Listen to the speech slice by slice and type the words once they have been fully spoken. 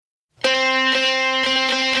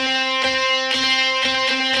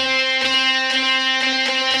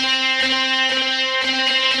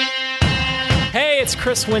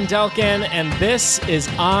Chris Wendelken, and this is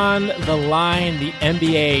On the Line, the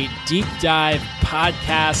NBA Deep Dive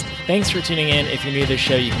podcast. Thanks for tuning in. If you're new to the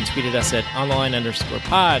show, you can tweet at us at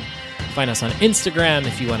ontheline_pod. Find us on Instagram.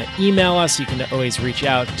 If you want to email us, you can always reach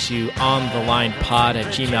out to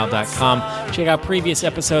onthelinepod@gmail.com. Check out previous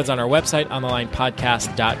episodes on our website,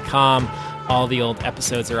 onthelinepodcast.com. All the old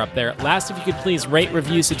episodes are up there. Last, if you could please rate,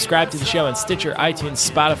 review, subscribe to the show on Stitcher,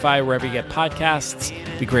 iTunes, Spotify, wherever you get podcasts.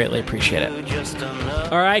 We greatly appreciate it.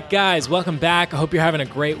 All right, guys, welcome back. I hope you're having a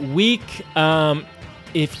great week.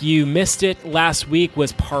 If you missed it, last week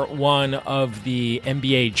was part one of the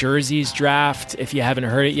NBA jerseys draft. If you haven't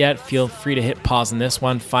heard it yet, feel free to hit pause on this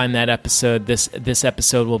one. Find that episode. This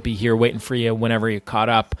episode will be here waiting for you whenever you're caught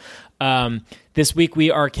up. This week we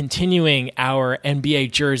are continuing our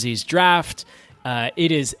NBA jerseys draft.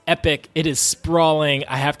 It is epic. It is sprawling.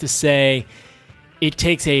 I have to say, it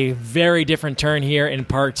takes a very different turn here in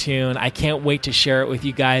part two, and I can't wait to share it with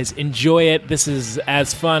you guys. Enjoy it. This is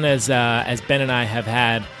as fun as Ben and I have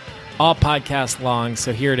had all podcast long.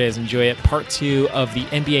 So here it is. Enjoy it. Part two of the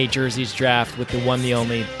NBA jerseys draft with the one, the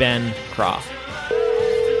only Ben Croft.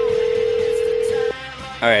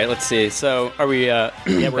 All right, let's see. So are we yeah,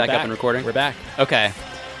 we're back up and recording? We're back. Okay.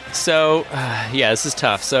 So, yeah, this is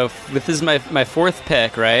tough. So this is my fourth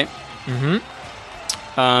pick, right? Mm-hmm.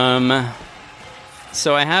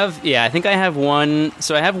 So I think I have one.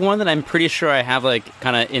 So I have one that I'm pretty sure I have like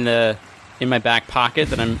kind of in my back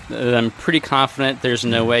pocket that I'm pretty confident there's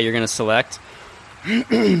no way you're going to select.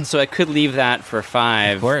 So I could leave that for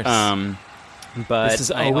 5. Of course. But this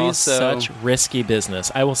is always such risky business.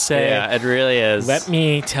 I will say, yeah, it really is. Let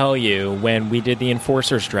me tell you, when we did the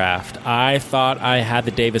Enforcers draft, I thought I had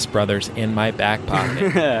the Davis brothers in my back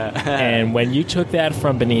pocket. And when you took that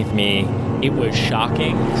from beneath me, it was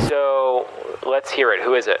shocking. So let's hear it.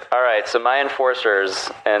 Who is it? All right, so my Enforcers,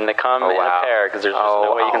 and they come in a pair because there's just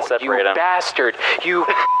no way you can separate them. You bastard. You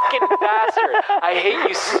fucking bastard. I hate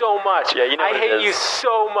you so much. Yeah, you know I hate you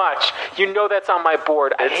so much. You know that's on my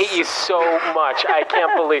board. I hate you so much. I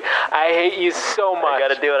can't believe. I hate you so much. I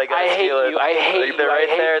gotta do it. I gotta steal it. I hate you. They're right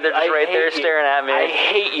there. They're just right there staring at me. I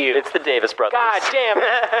hate you. It's the Davis brothers. God damn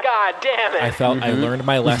it. God damn it. I felt I Mm-hmm. learned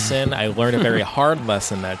my lesson. I learned a very hard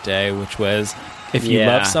lesson that day, which was if you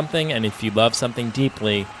love something and if you love something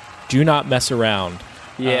deeply, do not mess around.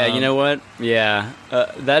 Yeah, you know what? Yeah,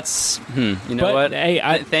 that's. You know what? Hey,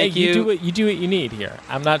 thank you. You do what you need here.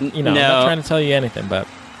 I'm not. I'm not trying to tell you anything, but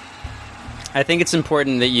I think it's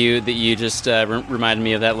important that you just reminded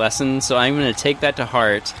me of that lesson. So I'm going to take that to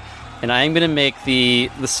heart, and I'm going to make the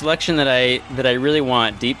selection that I really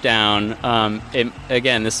want deep down.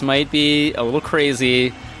 Again, this might be a little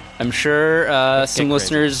crazy. I'm sure some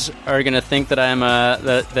listeners are going to think that I'm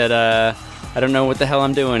that I don't know what the hell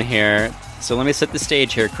I'm doing here. So let me set the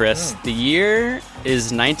stage here, Chris. The year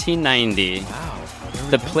is 1990. wow.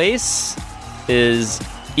 The place is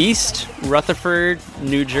East Rutherford,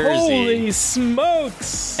 New Jersey. Holy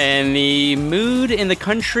smokes! And the mood in the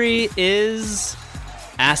country is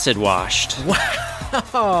acid washed. Wow.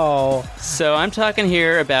 So I'm talking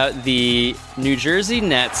here about the New Jersey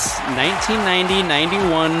Nets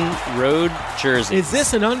 1990-91 road jersey. Is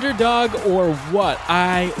this an underdog or what?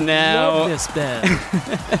 I love this, Ben.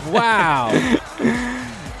 Wow.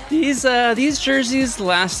 These jerseys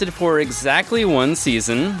lasted for exactly one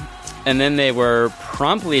season, and then they were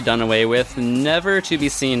promptly done away with, never to be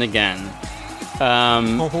seen again.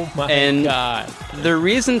 Oh my God. The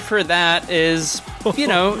reason for that is,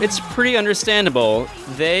 it's pretty understandable.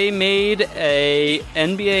 They made a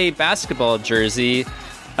NBA basketball jersey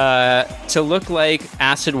to look like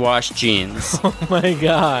acid-washed jeans. Oh my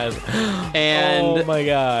God. And oh my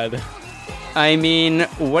God. I mean,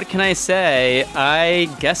 what can I say? I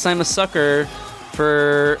guess I'm a sucker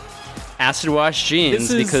for acid-washed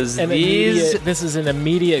jeans because this is an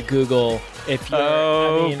immediate Google. If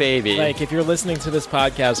you're, baby! Like if you're listening to this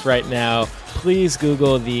podcast right now, please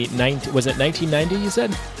Google was it 1990? You said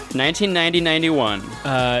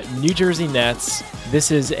 1990-91. New Jersey Nets. This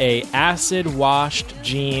is a acid-washed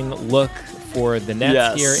jean look for the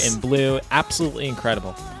Nets here in blue. Absolutely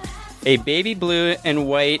incredible. A baby blue and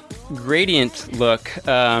white gradient look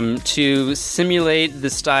to simulate the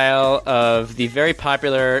style of the very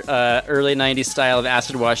popular early 90s style of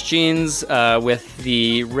acid wash jeans with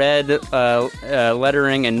the red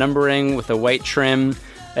lettering and numbering with a white trim,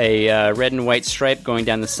 a red and white stripe going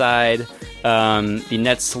down the side, the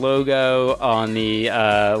Nets logo on the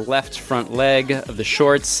left front leg of the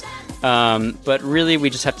shorts. But really, we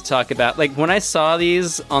just have to talk about, like, when I saw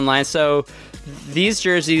these online, so these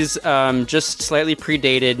jerseys just slightly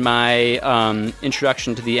predated my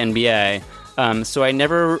introduction to the NBA. So I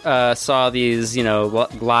never saw these,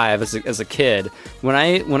 live as a kid. When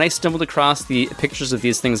I stumbled across the pictures of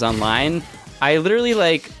these things online, I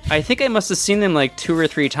literally I think I must have seen them 2 or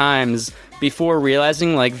 3 times before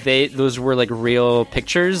realizing those were real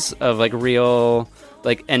pictures of real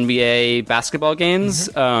NBA basketball games.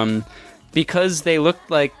 Because they look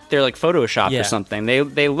like they're photoshopped or something.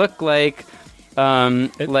 They look like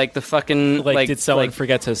the fucking did someone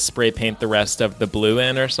forget to spray paint the rest of the blue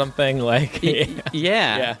in or something?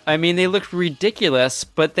 Yeah. I mean, they look ridiculous,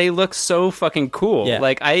 but they look so fucking cool. Yeah.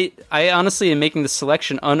 I honestly am making the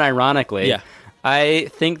selection unironically. Yeah. I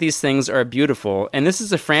think these things are beautiful, and this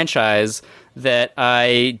is a franchise that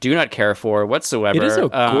I do not care for whatsoever. It is a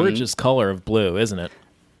gorgeous color of blue, isn't it?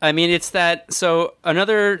 I mean, it's that. So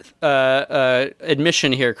another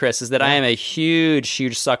admission here, Chris, is that I am a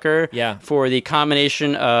huge sucker for the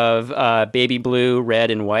combination of baby blue, red,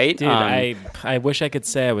 and white. Dude, I wish I could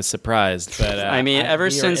say I was surprised, but I mean, we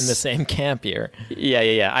since are in the same camp here.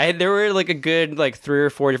 Yeah. There were a good 3 or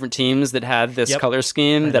 4 different teams that had this color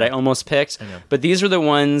scheme that I almost picked, but these were the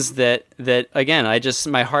ones that again,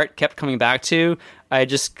 my heart kept coming back to. I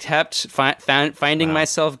just kept finding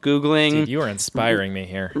myself Googling. Dude, you are inspiring me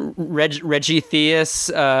here. Reggie Theus,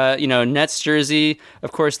 Nets jersey.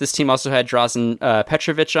 Of course, this team also had Drazen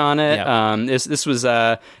Petrovic on it. Yep. This was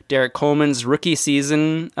Derek Coleman's rookie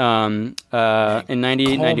season in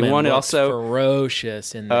 91. It also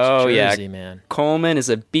ferocious in this jersey, man. Coleman is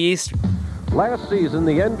a beast. Last season,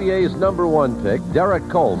 the NBA's number 1 pick, Derek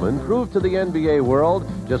Coleman, proved to the NBA world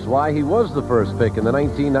just why he was the first pick in the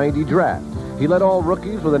 1990 draft. He led all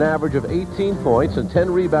rookies with an average of 18 points and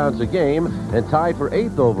 10 rebounds a game and tied for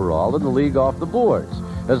 8th overall in the league off the boards.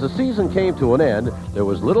 As the season came to an end, there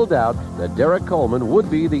was little doubt that Derek Coleman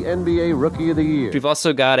would be the NBA Rookie of the Year. We've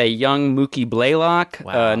also got a young Mookie Blaylock,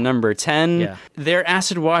 number 10. Yeah. They're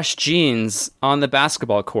acid-wash jeans on the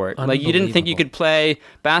basketball court. You didn't think you could play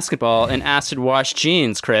basketball in acid-wash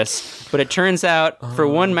jeans, Chris, but it turns out for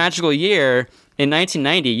one magical year, in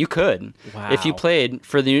 1990, you could, if you played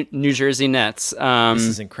for the New Jersey Nets. This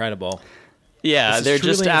is incredible. Yeah, they're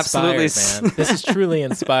just absolutely. Man. This is truly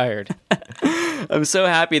inspired. I'm so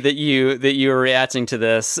happy that you are reacting to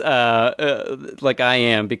this like I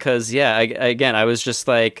am, because I was just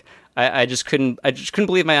I just couldn't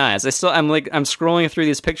believe my eyes. I'm scrolling through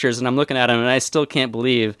these pictures and I'm looking at them and I still can't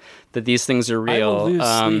believe that these things are real. I will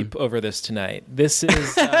lose sleep over this tonight. This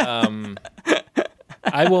is.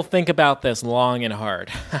 I will think about this long and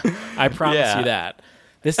hard. I promise you that.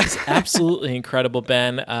 This is absolutely incredible,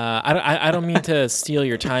 Ben. I don't mean to steal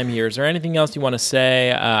your time here. Is there anything else you want to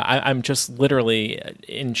say? I'm just literally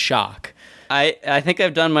in shock. I think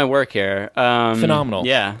I've done my work here. Phenomenal.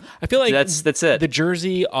 Yeah, I feel like that's it. The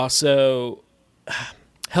jersey also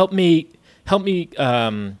help me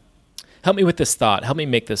with this thought. Help me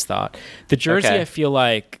make this thought. The jersey, I feel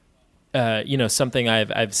like. Something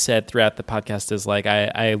I've said throughout the podcast is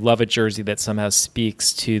I love a jersey that somehow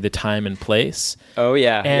speaks to the time and place. Oh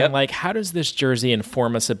yeah. And how does this jersey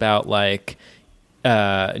inform us about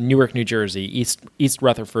Newark, New Jersey, East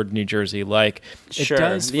Rutherford, New Jersey? Sure,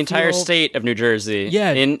 the entire state of New Jersey.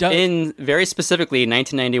 Yeah, in very specifically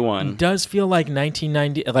 1991. It does feel like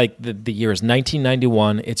 1990, the year is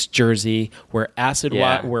 1991. It's Jersey. We're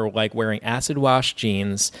wearing acid wash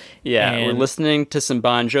jeans. Yeah, and we're listening to some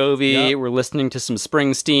Bon Jovi. Yep. We're listening to some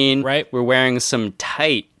Springsteen. Right. We're wearing some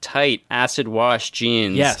tight acid wash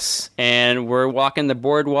jeans. Yes. And we're walking the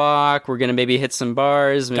boardwalk. We're going to maybe hit some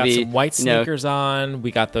bars. Maybe, got some white sneakers on.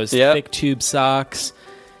 We got those thick tube socks.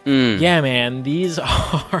 Yeah, man. These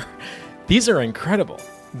are incredible.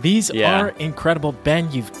 These are incredible.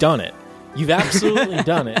 Ben, you've done it. You've absolutely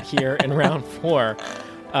done it here in round 4.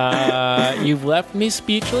 You've left me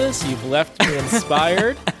speechless. You've left me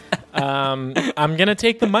inspired. I'm gonna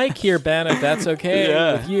take the mic here, Ben, if that's okay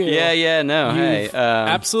with you. No, You've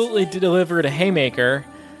absolutely delivered a haymaker.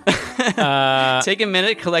 Take a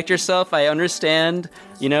minute, collect yourself. I understand.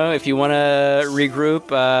 If you want to regroup,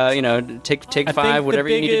 take 5, whatever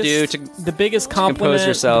you need to do to the biggest compliment. Compose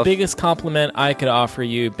yourself. The biggest compliment I could offer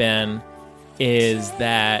you, Ben, is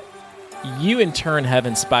that you in turn have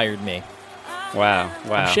inspired me. Wow.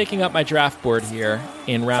 I'm shaking up my draft board here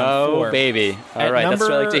in round 4. Oh, baby. All right, that's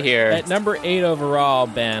what I like to hear. At number 8 overall,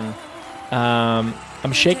 Ben,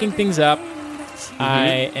 I'm shaking things up.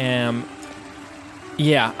 I am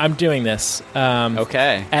Yeah, I'm doing this.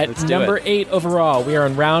 Okay. At let's do number it. 8 overall, we are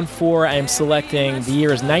in round 4. I am selecting the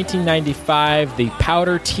year is 1995, the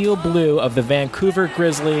powder teal blue of the Vancouver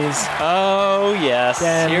Grizzlies. Oh, yes.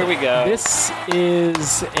 Ben, Here we go. This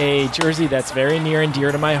is a jersey that's very near and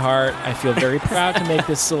dear to my heart. I feel very proud to make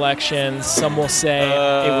this selection. Some will say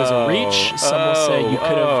it was a reach. Some will say you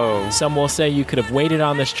could have. Some will say you could have waited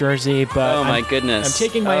on this jersey. But Oh, my goodness. I'm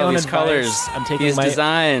taking my own these advice. colors. I'm taking these my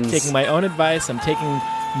designs. taking my own advice. I'm taking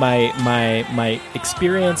my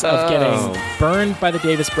experience of getting burned by the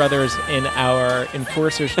Davis brothers in our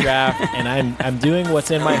Enforcers draft, and I'm doing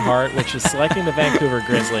what's in my heart, which is selecting the Vancouver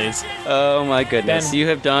Grizzlies. Oh my goodness! Ben,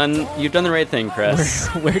 you've done the right thing, Chris.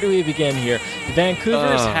 Where do we begin here? The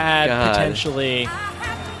Vancouvers had God. potentially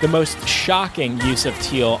the most shocking use of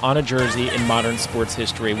teal on a jersey in modern sports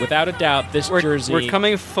history. Without a doubt, this jersey... We're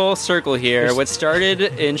coming full circle here. What started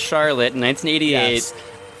in Charlotte in 1988, Yes.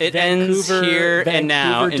 it ends here and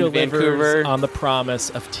now in delivers Vancouver. on the promise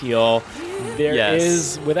of teal. There Yes.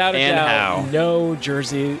 is, without a And doubt, how. no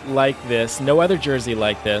jersey like this, no other jersey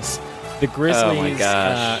like this. The Grizzlies, Oh my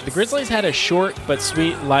gosh. The Grizzlies had a short but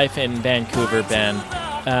sweet life in Vancouver, Ben.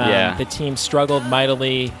 Yeah. The team struggled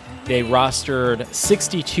mightily. They rostered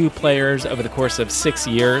 62 players over the course of 6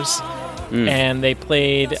 years. And they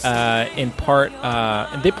played in a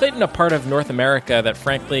part of North America that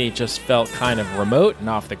frankly just felt kind of remote and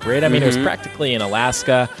off the grid. I mean, it was practically in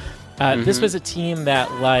Alaska. This was a team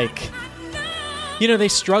that, like, you know, they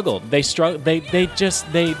struggled. They struggled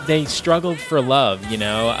for love. You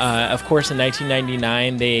know, of course, in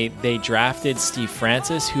 1999, they drafted Steve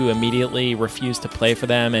Francis, who immediately refused to play for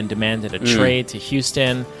them and demanded a trade to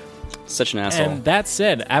Houston. Such an asshole. And that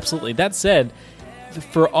said,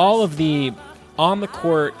 for all of the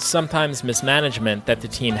on-the-court, sometimes mismanagement that the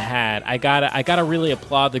team had, I gotta really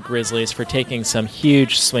applaud the Grizzlies for taking some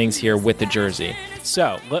huge swings here with the jersey.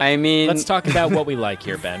 So, let's talk about what we like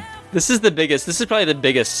here, Ben. This is probably the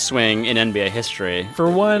biggest swing in NBA history. For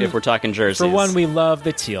one, if we're talking jerseys. For one, we love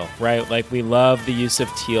the teal, right? Like, we love the use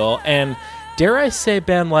of teal. And dare I say,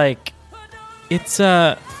 Ben, like, it's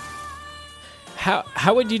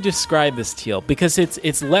How would you describe this teal? Because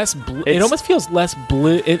it's less blue. It almost feels less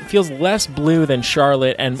blue. It feels less blue than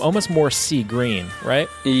Charlotte and almost more sea green, right?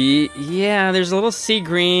 Yeah, there's a little sea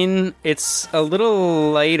green. It's a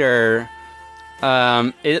little lighter.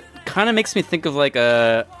 It kind of makes me think of like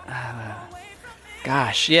a.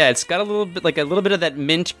 Gosh, yeah, it's got a little bit of that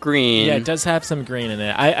mint green. Yeah, it does have some green in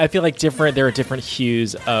it. I feel like there are different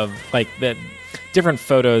hues of like the different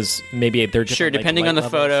photos. Maybe they're different, sure, depending on the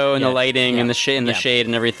photo and the lighting and the shade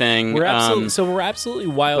and everything. We're absolutely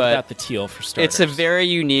wild about the teal for starters. It's a very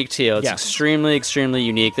unique teal. It's extremely, extremely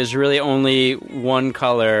unique. There's really only one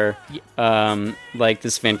color like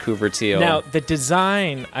this Vancouver teal. Now, the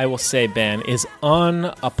design, I will say, Ben, is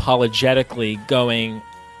unapologetically going.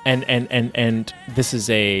 And this is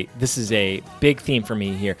a big theme for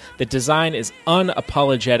me here. The design is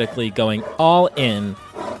unapologetically going all in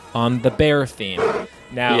on the bear theme.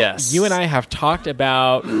 Now, you and I have talked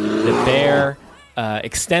about the bear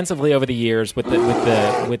extensively over the years with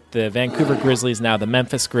the Vancouver Grizzlies, now the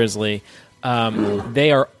Memphis Grizzly.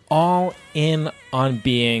 They are all in on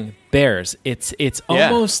being bears. It's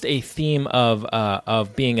almost a theme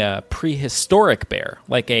of being a prehistoric bear,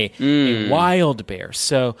 like a wild bear.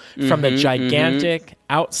 So from the gigantic,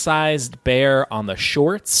 outsized bear on the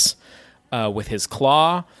shorts with his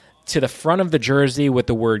claw to the front of the jersey with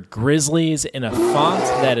the word Grizzlies in a font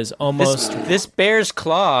that is almost... This bear's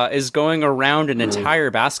claw is going around an entire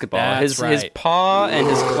basketball. His paw and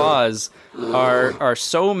his claws are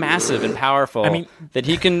so massive and powerful that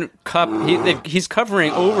he can he's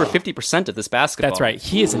covering over 50% of this basketball. That's right.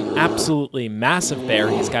 He is an absolutely massive bear.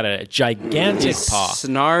 He's got a gigantic paw.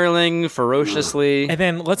 Snarling ferociously. And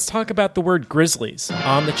then let's talk about the word Grizzlies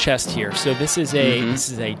on the chest here. So this is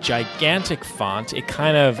a gigantic font. It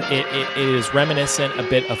kind of it is reminiscent a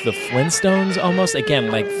bit of the Flintstones almost.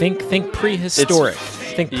 Again, like think prehistoric.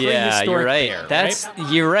 Think prehistoric. You're right.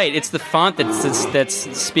 You're right. It's the font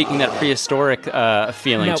that's speaking that prehistoric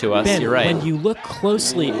feeling now, to us. Ben, you're right. When you look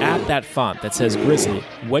closely at that font that says Grizzly,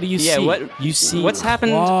 what do you see? You see what's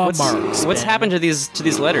happened? What's happened to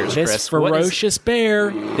these letters, this Chris? Ferocious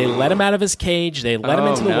bear. They let him out of his cage. They let him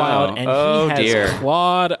into the wild, and he has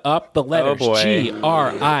clawed up the letters Grizzlies.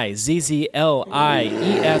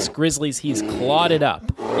 Grizzlies. He's clawed it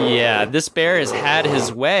up. Yeah, this bear has had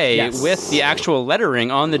his way with the actual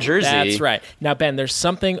lettering on the jersey. That's right. Now, Ben, there's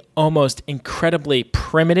something almost incredibly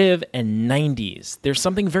primitive and 90s. There's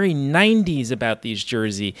something very 90s about these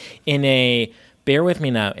jersey in a, bear with me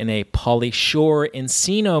now, in a Pauly Shore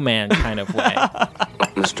Encino Man kind of way.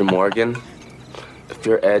 Mr. Morgan, if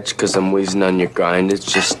you're edge because I'm wheezing on your grind, it's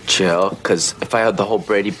just chill. Because if I had the whole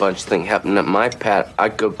Brady Bunch thing happen at my pad,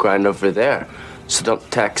 I'd go grind over there. So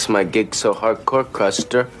don't tax my gig so hardcore,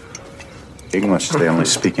 Cruster. English. They only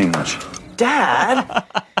speak English. Dad!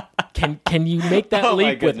 Can you make that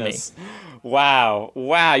leap with me? Wow.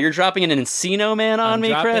 You're dropping an Encino Man on I'm me,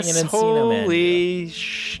 dropping Chris? an Encino Man, Holy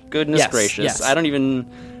goodness Yes, gracious. yes. I don't even...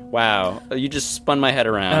 Wow. You just spun my head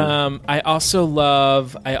around. I also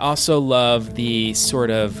love the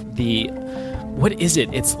sort of the, what is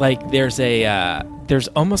it? It's like there's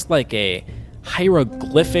almost like a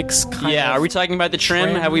hieroglyphics kind of. Yeah, are we talking about the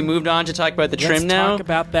trim? Have we moved on to talk about the trim now? Let's talk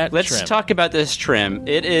about that Let's trim. talk about this trim.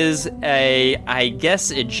 It is a, I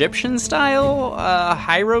guess, Egyptian style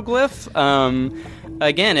hieroglyph.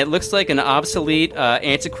 Again, it looks like an obsolete,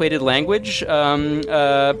 antiquated language,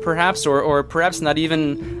 perhaps, or perhaps not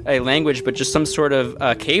even a language, but just some sort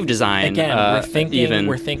of cave design. Again,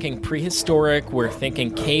 we're thinking prehistoric, we're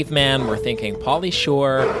thinking caveman, we're thinking Pauly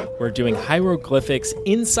Shore, we're doing hieroglyphics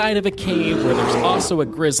inside of a cave where there's also a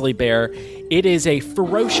grizzly bear. It is a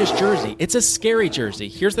ferocious jersey. It's a scary jersey.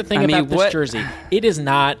 Here's the thing about this jersey. It is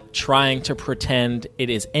not trying to pretend it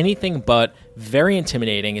is anything but very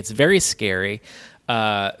intimidating. It's very scary.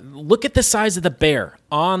 Look at the size of the bear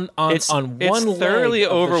on one leg. It's thoroughly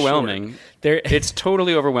overwhelming. It's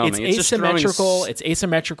totally overwhelming. It's asymmetrical. It's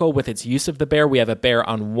asymmetrical with its use of the bear. We have a bear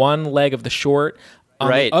on one leg of the short. On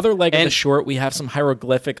the other leg of the short, we have some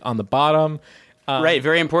hieroglyphic on the bottom. Right.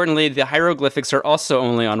 Very importantly, the hieroglyphics are also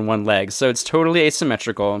only on one leg, so it's totally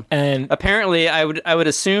asymmetrical. And apparently, I would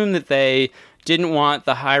assume that they didn't want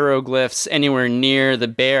the hieroglyphs anywhere near the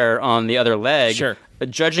bear on the other leg. Sure.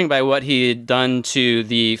 Judging by what he had done to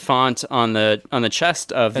the font on the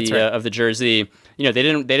chest of the jersey, they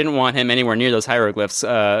didn't want him anywhere near those hieroglyphs.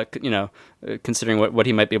 Considering what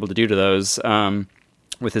he might be able to do to those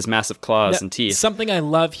with his massive claws and teeth. Something I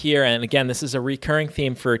love here, and again, this is a recurring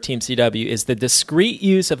theme for Team CW, is the discrete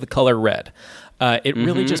use of the color red. It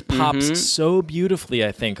really just pops so beautifully,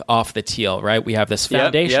 I think, off the teal, right? We have this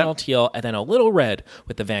foundational teal and then a little red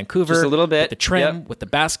with the Vancouver, just a little bit, with the trim, with the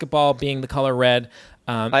basketball being the color red.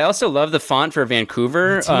 I also love the font for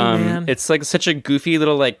Vancouver. It's like such a goofy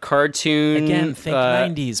little like cartoon. Again, think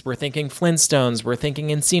 90s. We're thinking Flintstones. We're thinking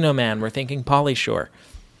Encino Man. We're thinking Pauly Shore.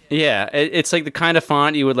 Yeah, it's like the kind of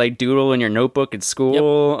font you would like doodle in your notebook at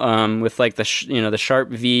school, with like the the sharp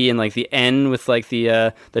V and like the N with like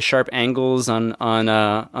the sharp angles on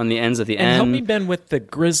the ends of the N. And help me, Ben, with the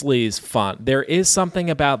Grizzlies font. There is something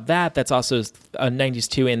about that's also a 90s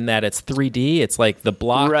too, in that it's 3D. It's like the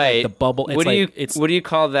block, right? Like the bubble. What do you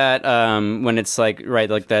call that when it's like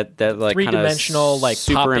that like three-dimensional, like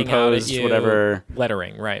superimposed popping out at you, whatever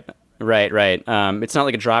lettering, right? Right. It's not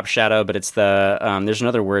like a drop shadow, but it's the there's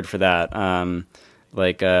another word for that. I don't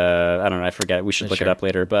know, I forget. We should look it up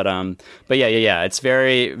later. But yeah. It's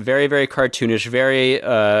very, very, very cartoonish, very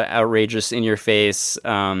outrageous, in your face.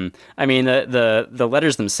 I mean, the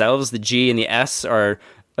letters themselves, the G and the S, are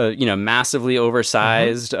massively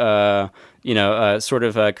oversized. Sort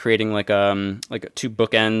of creating like two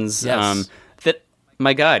bookends. Yes. That,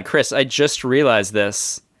 my God, Chris, I just realized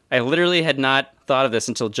this. I literally had not thought of this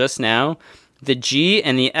until just now. The G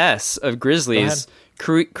and the S of Grizzlies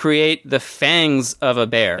create the fangs of a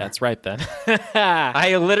bear. That's right, Ben.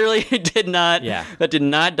 I literally did not. Yeah. That did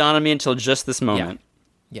not dawn on me until just this moment.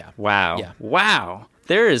 Yeah. Wow. Yeah. Wow.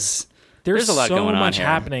 There's a lot going on so much here.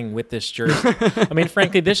 happening with this jersey. I mean,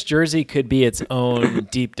 frankly, this jersey could be its own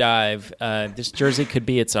deep dive. This jersey could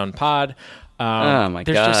be its own pod. Oh my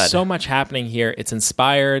God. There's just so much happening here. It's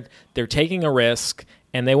inspired. They're taking a risk.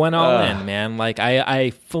 And they went all in, man. Like, I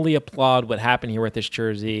fully applaud what happened here with this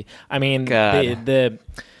jersey. I mean,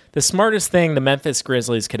 the smartest thing the Memphis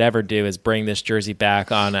Grizzlies could ever do is bring this jersey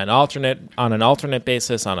back on an alternate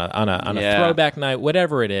basis, on a throwback night,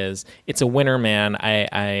 whatever it is. It's a winner, man.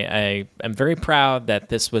 I am very proud that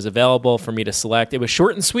this was available for me to select. It was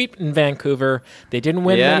short and sweet in Vancouver. They didn't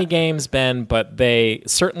win many games, Ben, but they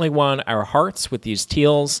certainly won our hearts with these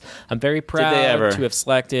teals. I'm very proud to have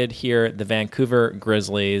selected here the Vancouver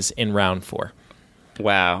Grizzlies in round 4.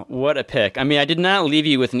 Wow, what a pick. I mean, I did not leave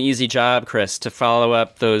you with an easy job, Chris, to follow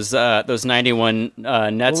up those 91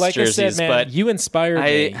 Nets jerseys. I said, man, but you inspired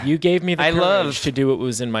me. You gave me the courage to do what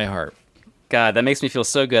was in my heart. God, that makes me feel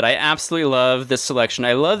so good. I absolutely love this selection.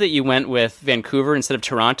 I love that you went with Vancouver instead of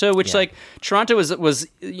Toronto, which Toronto was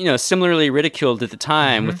similarly ridiculed at the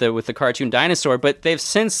time with the cartoon dinosaur, but they've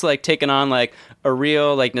since taken on a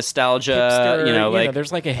real nostalgia, hipster,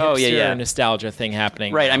 there's a hipster nostalgia thing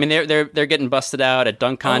happening. Right. Now. I mean they're getting busted out at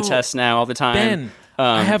dunk contests now all the time. Ben,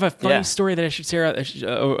 I have a funny yeah. story that I should share.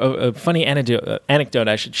 A funny anecdote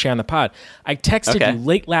I should share on the pod. I texted you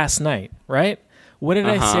late last night, right? What did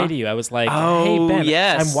I say to you? I was like, hey, Ben,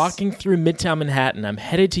 yes. I'm walking through Midtown Manhattan. I'm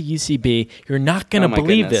headed to UCB. You're not going to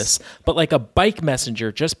believe this, but like a bike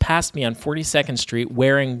messenger just passed me on 42nd Street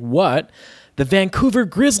wearing what? The Vancouver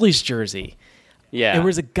Grizzlies jersey. Yeah. There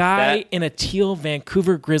was a guy in a teal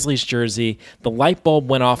Vancouver Grizzlies jersey. The light bulb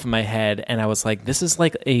went off in my head, and I was like, this is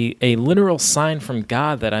like a literal sign from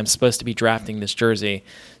God that I'm supposed to be drafting this jersey.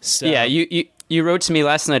 So, yeah, you wrote to me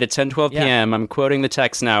last night at 10:12 p.m. I'm quoting the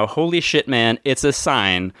text now. Holy shit, man, it's a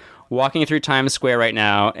sign. Walking through Times Square right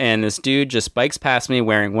now, and this dude just bikes past me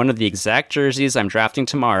wearing one of the exact jerseys I'm drafting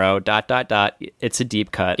tomorrow. ... It's a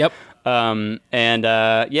deep cut. Yep.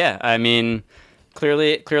 I mean,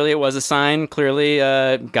 clearly it was a sign. Clearly,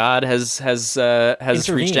 God has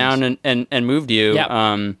reached down and moved you. Yep.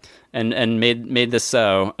 And made this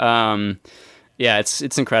so. Yeah,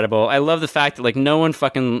 it's incredible. I love the fact that like no one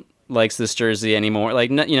fucking likes this jersey anymore. Like,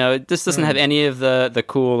 this doesn't have any of the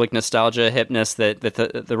cool like nostalgia hipness that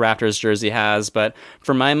the Raptors jersey has. But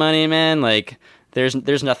for my money, man, like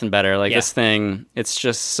there's nothing better. Like this thing, it's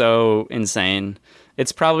just so insane.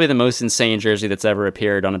 It's probably the most insane jersey that's ever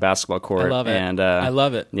appeared on a basketball court. I love it. And I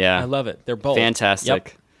love it. Yeah, I love it. They're bold. Fantastic.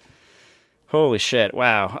 Yep. Holy shit!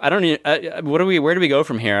 Wow. I don't need. Where do we go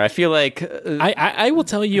from here? I feel like I will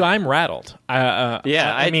tell you, I'm rattled. I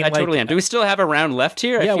totally am. Do we still have a round left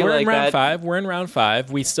here? Yeah, I feel we're like in round 5. We're in round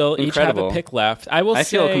 5. We still each have a pick left. I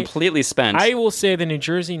feel completely spent. I will say the New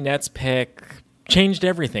Jersey Nets pick changed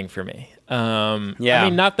everything for me. I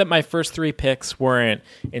mean, not that my first 3 picks weren't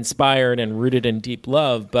inspired and rooted in deep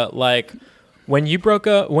love, but like when you broke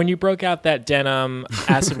out that denim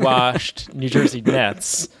acid washed New Jersey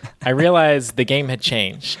Nets, I realized the game had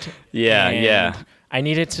changed. Yeah. I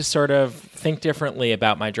needed to sort of think differently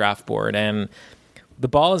about my draft board, and the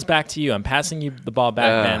ball is back to you. I'm passing you the ball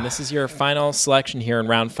back, man. This is your final selection here in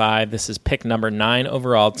round 5. This is pick number 9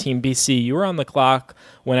 overall. Team BC, you are on the clock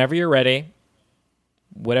whenever you're ready.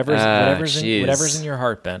 Whatever's in your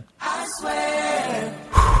heart, Ben.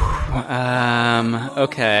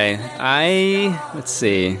 Okay. Let's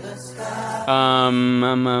see.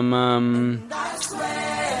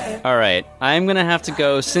 All right. I'm gonna have to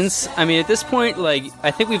go since at this point, like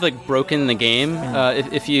I think we've like broken the game.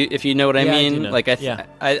 If you know what I mean. I do know. Like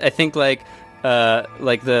I think like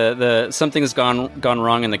the something's gone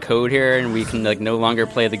wrong in the code here, and we can like no longer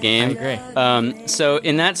play the game. I agree. So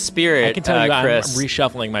in that spirit, I can tell you, Chris, I'm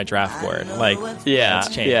reshuffling my draft board. Like, it's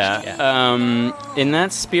changed. Yeah. In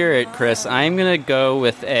that spirit, Chris, I'm gonna go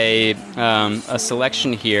with a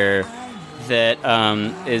selection here that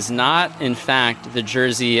is not, in fact, the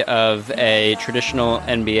jersey of a traditional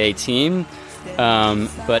NBA team,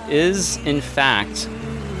 but is, in fact,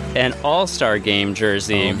 an All-Star Game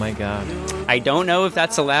jersey. Oh my God! I don't know if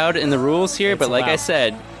that's allowed in the rules here, but like I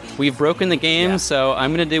said, we've broken the game, so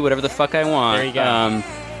I'm going to do whatever the fuck I want. There you go.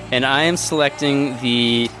 And I am selecting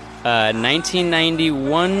the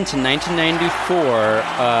 1991 to 1994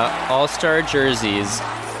 All-Star jerseys.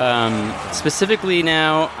 Specifically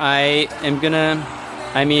now, I am going to...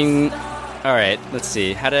 all right, let's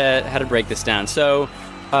see how to break this down. So...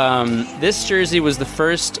 this jersey was the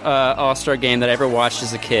first All-Star game that I ever watched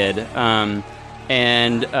as a kid.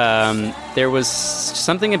 And there was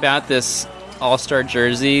something about this All-Star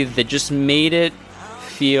jersey that just made it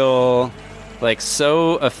feel like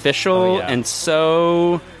so official and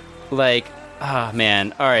so like,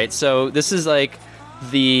 man. All right, so this is like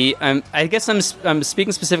I guess I'm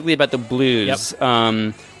speaking specifically about the blues,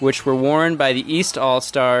 which were worn by the East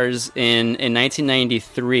All-Stars in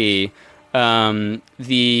 1993.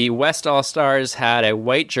 The West All-Stars had a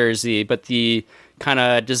white jersey, but the kind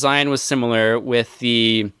of design was similar with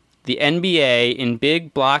the NBA in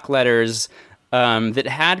big block letters that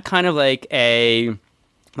had kind of like an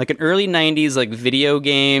early 90s like video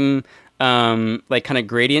game like kind of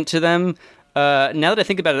gradient to them. Now that I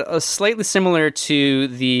think about it, slightly similar to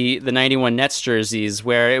the 91 Nets jerseys,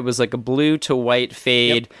 where it was like a blue to white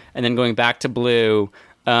fade and then going back to blue.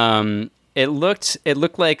 It looked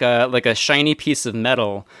like a shiny piece of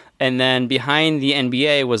metal, and then behind the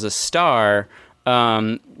NBA was a star,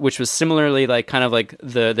 which was similarly like kind of like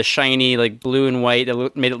the shiny like blue and white.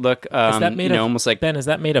 It made it look is that made of, almost like Ben? Is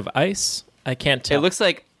that made of ice? I can't tell. It looks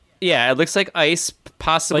like ice,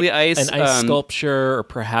 possibly like ice, an ice sculpture, or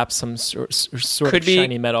perhaps some sort of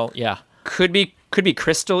shiny metal. Yeah, could be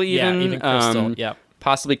crystal even. Yeah, even crystal. Yeah.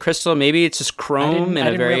 Possibly crystal. Maybe it's just chrome and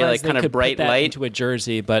a very like kind of bright light into a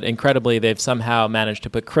jersey. But incredibly, they've somehow managed to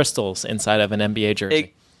put crystals inside of an NBA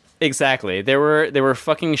jersey. Exactly. There were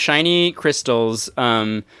fucking shiny crystals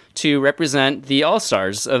to represent the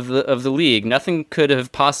all-stars of the league. Nothing could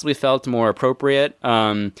have possibly felt more appropriate.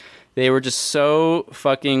 They were just so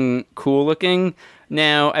fucking cool looking.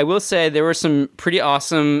 Now, I will say there were some pretty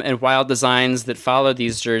awesome and wild designs that followed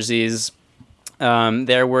these jerseys.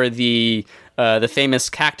 There were the famous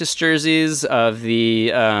cactus jerseys of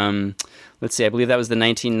the let's see, I believe that was the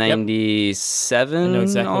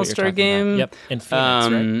 1997 All-Star game. Yep, in Phoenix,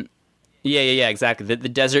 right? Yeah, exactly. The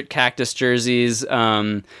desert cactus jerseys.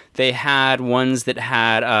 They had ones that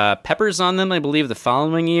had peppers on them, I believe, the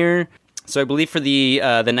following year. So I believe for the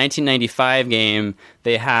 1995 game,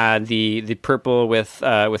 they had the purple with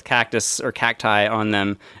cactus or cacti on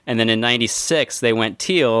them, and then in '96 they went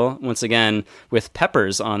teal once again with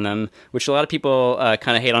peppers on them, which a lot of people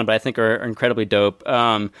kind of hate on, but I think are incredibly dope.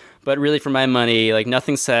 But really, for my money, like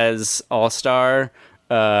nothing says all-star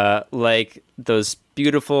like those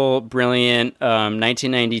beautiful, brilliant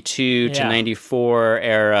 1992 to '94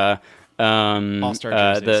 era.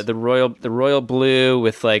 All-Star jerseys. The royal blue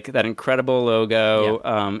with like that incredible logo,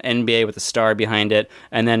 NBA with a star behind it,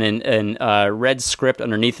 and then in red script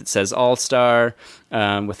underneath it says All-Star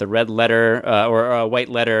with a red letter or a white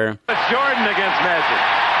letter. Jordan against Magic.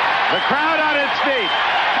 The crowd on its feet.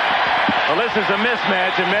 Well, this is a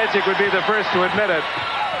mismatch, and Magic would be the first to admit it.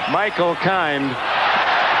 Michael Kind.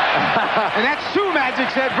 And that's two, Magic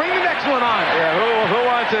said. Bring the next one on. Yeah, who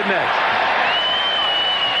wants it next?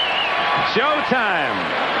 Showtime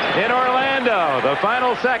in Orlando, the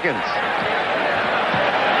final seconds.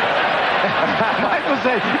 Michael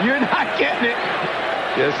said, "You're not getting it."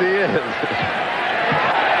 Yes, he is.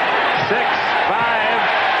 6-5,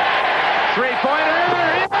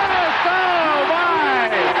 three-pointer. Yes! Oh, my!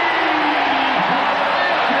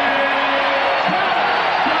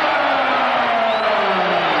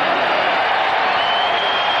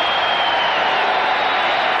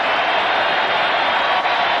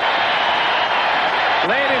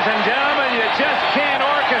 Ladies and gentlemen, you just can't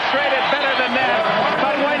orchestrate it better than that.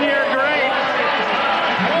 But when you're great,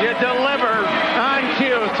 you deliver on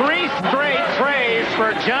cue. 3 straight trays for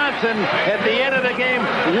Johnson at the end of the game.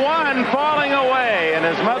 One falling away. And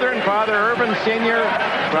his mother and father, Urban Sr.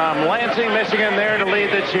 from Lansing, Michigan, there to lead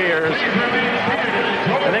the cheers.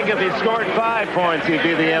 I think if he scored 5 points, he'd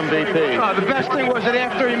be the MVP. The best thing was that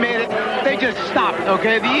after he made it, they just stopped,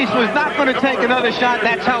 okay? The East was not going to take another shot.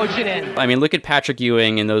 That's how it should end. I mean, look at Patrick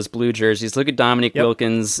Ewing in those blue jerseys. Look at Dominique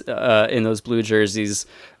Wilkins in those blue jerseys.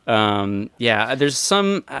 There's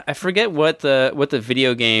some, I forget what the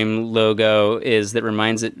video game logo is that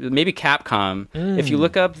reminds it, maybe Capcom. If you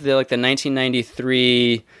look up the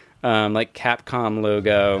 1993 like Capcom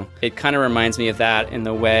logo, it kind of reminds me of that in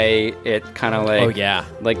the way it kind of like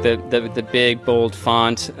like the big bold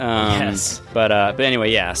font. Yes. But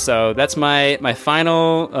anyway, yeah. So that's my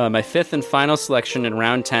final my fifth and final selection in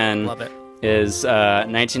round 10. Love it. Is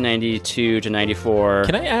 1992 to 94.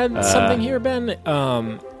 Can I add something here, Ben?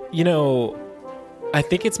 I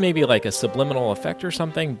think it's maybe like a subliminal effect or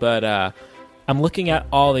something, but I'm looking at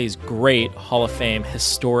all these great Hall of Fame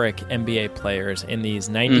historic NBA players in these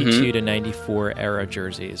 92 to 94 era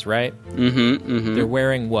jerseys, right? They're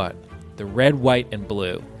wearing what? The red, white, and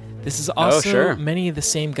blue. This is also many of the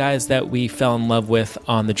same guys that we fell in love with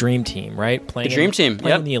on the Dream Team, right? Playing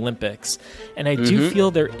in the Olympics. And I do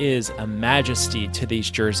feel there is a majesty to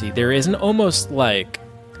these jerseys. There is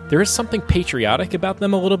there is something patriotic about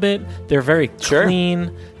them a little bit. They're very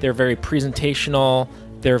clean. They're very presentational.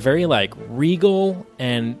 They're very regal,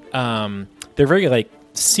 and they're very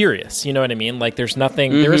serious. You know what I mean? There's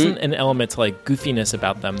nothing. There isn't an element to goofiness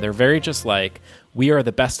about them. They're very just we are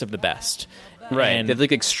the best of the best. Right. And they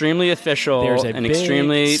look extremely official and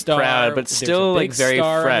extremely proud, but still very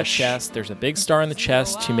fresh. There's a big star in the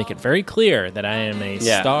chest to make it very clear that I am a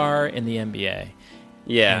star in the NBA.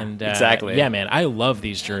 Yeah, and, exactly. Yeah, man, I love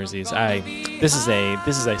these jerseys. This is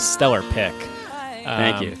a stellar pick.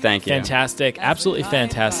 Thank you. Fantastic, absolutely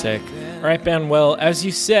fantastic. All right, Ben. Well, as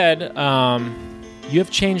you said, you have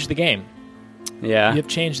changed the game. Yeah, you have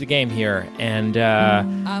changed the game here, and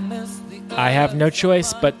I have no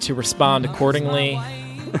choice but to respond accordingly.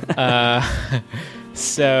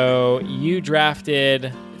 So you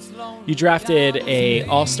drafted a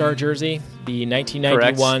All-Star jersey, the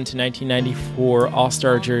 1991 to 1994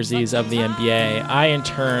 All-Star jerseys of the NBA. I, in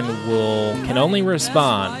turn, can only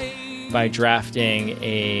respond by drafting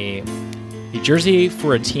a jersey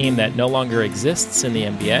for a team that no longer exists in the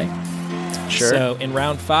NBA. Sure. So in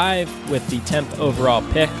round 5, with the 10th overall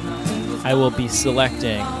pick, I will be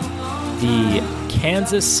selecting the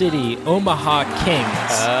Kansas City Omaha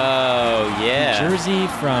Kings. Oh, Oh, yeah. Jersey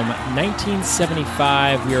from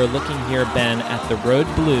 1975. We are looking here, Ben, at the Road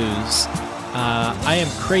Blues. I am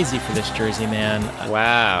crazy for this jersey, man.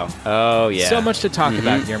 Wow. Oh, yeah. So much to talk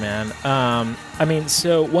about here, man.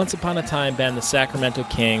 So once upon a time, Ben, the Sacramento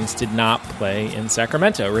Kings did not play in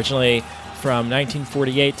Sacramento. Originally, from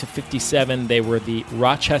 1948 to 57, they were the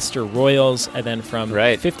Rochester Royals, and then from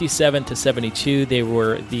 57 to 72, they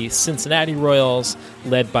were the Cincinnati Royals,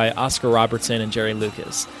 led by Oscar Robertson and Jerry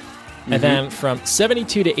Lucas. And then from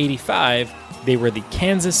 72 to 85, they were the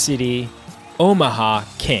Kansas City Omaha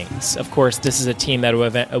Kings. Of course, this is a team that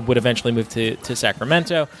would eventually move to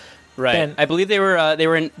Sacramento. Right. Ben, I believe they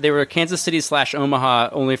were Kansas City / Omaha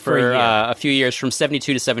only for a few years, from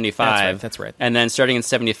 72 to 75. That's right. And then starting in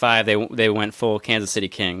 75, they went full Kansas City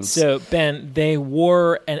Kings. So, Ben, they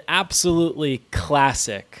wore an absolutely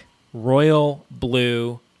classic royal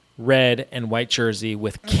blue, red, and white jersey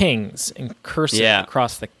with Kings in cursive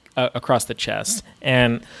across the chest.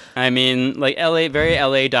 And I mean, like very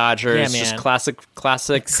LA Dodgers, yeah, just classic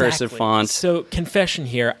cursive font. So, confession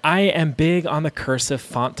here, I am big on the cursive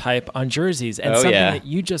font type on jerseys, and something that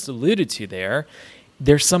you just alluded to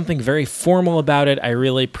there's something very formal about it. I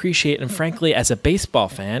really appreciate it, and frankly, as a baseball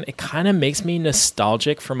fan, it kind of makes me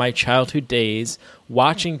nostalgic for my childhood days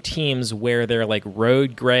watching teams wear their like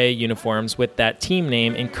road gray uniforms with that team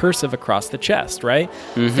name in cursive across the chest, right?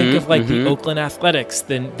 Think of like the Oakland Athletics,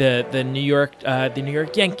 the New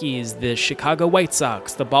York Yankees, the Chicago White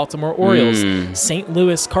Sox, the Baltimore Orioles, St.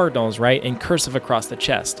 Louis Cardinals, right? In cursive across the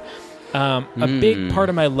chest. A big part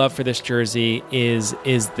of my love for this jersey is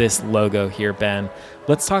this logo here, Ben.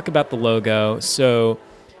 Let's talk about the logo. So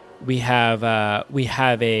we have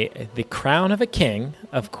the crown of a king,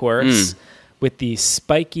 of course, with the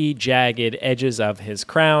spiky, jagged edges of his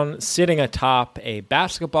crown sitting atop a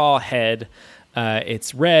basketball head.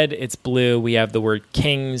 It's red, it's blue. We have the word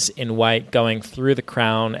Kings in white going through the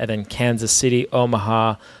crown, and then Kansas City,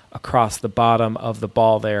 Omaha across the bottom of the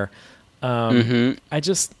ball there.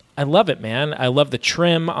 I love it, man. I love the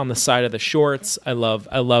trim on the side of the shorts. I love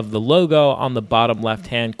the logo on the bottom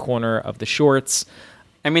left-hand corner of the shorts.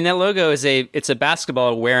 I mean, that logo it's a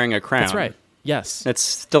basketball wearing a crown. That's right. Yes.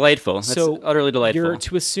 It's delightful. So it's utterly delightful. You're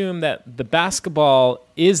to assume that the basketball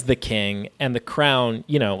is the king and the crown,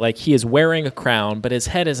 like he is wearing a crown, but his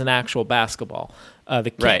head is an actual basketball.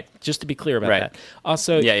 The king, right. Just to be clear about that.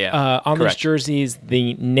 Also, on Correct. these jerseys,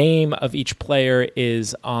 the name of each player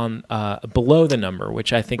is on below the number,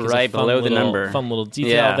 which I think is a fun little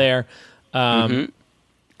detail there. I'm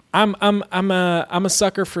a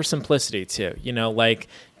sucker for simplicity too. Like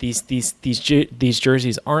these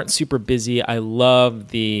jerseys aren't super busy. I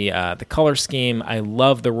love the color scheme. I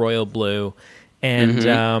love the royal blue,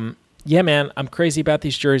 and yeah, man, I'm crazy about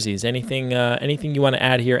these jerseys. Anything you want to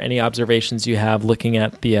add here? Any observations you have looking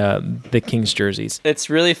at the Kings jerseys? It's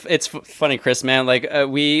funny, Chris, man. Like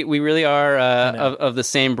we really are of the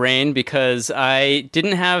same brain, because I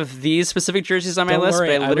didn't have these specific jerseys on my list, but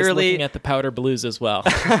I was looking at the powder blues as well.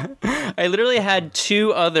 I literally had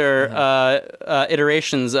two other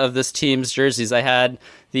iterations of this team's jerseys. I had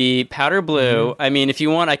the powder blue. I mean, if you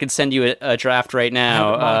want, I could send you a draft right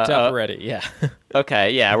now. I have it mocked up already. Yeah.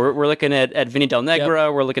 Okay, yeah, we're looking at Vinny Del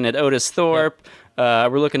Negro, we're looking at Otis Thorpe,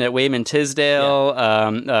 we're looking at Wayman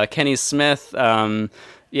Tisdale, Kenny Smith, the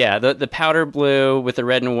powder blue with the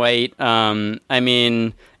red and white. I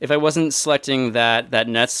mean, if I wasn't selecting that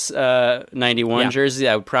Nets 91 jersey,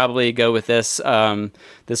 I would probably go with this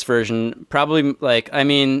version. Probably,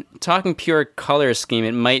 talking pure color scheme,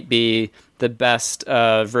 it might be the best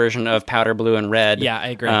version of powder blue and red. Yeah, I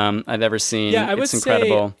agree. I've ever seen. Yeah, I would it's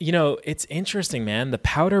incredible. Say, it's interesting, man. The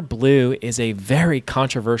powder blue is a very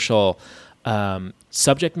controversial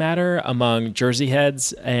subject matter among jersey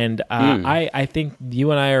heads, and I think you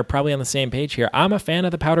and I are probably on the same page here. I'm a fan of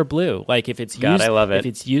the powder blue. Like if it's used, I love it. If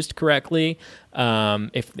it's used correctly,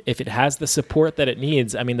 if it has the support that it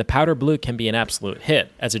needs, I mean, the powder blue can be an absolute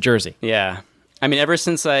hit as a jersey. Yeah. I mean, ever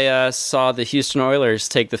since I saw the Houston Oilers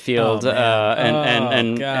take the field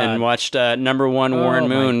and watched number one Warren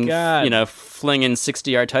Moon, flinging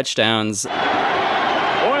 60-yard touchdowns.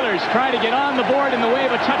 Oilers try to get on the board in the way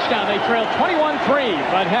of a touchdown. They trail 21-3,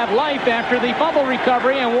 but have life after the fumble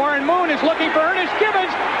recovery, and Warren Moon is looking for Ernest Gibbons.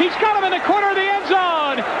 He's got him in the corner of the end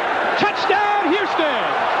zone. Touchdown, Houston!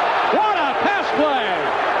 What a pass play!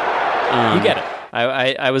 You get it.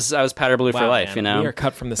 I was powder blue for life, man. We are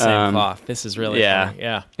cut from the same cloth. This is really funny.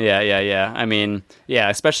 Yeah. I mean,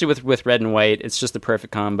 especially with red and white, it's just the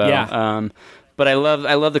perfect combo. Yeah. But I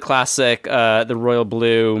love the classic, the royal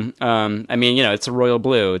blue. I mean, it's a royal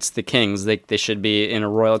blue. It's the Kings. They should be in a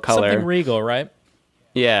royal color. Something regal, right?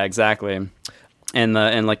 Yeah, exactly. and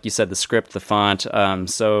like you said, the script, the font,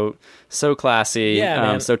 so classy,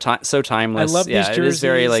 man. so timeless. I love these jerseys. It is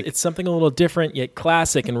very like it's something a little different yet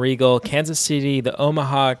classic and regal. Kansas City, the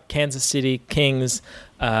Omaha Kansas City Kings.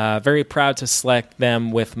 Very proud to select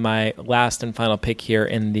them with my last and final pick here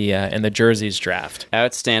in the jerseys draft.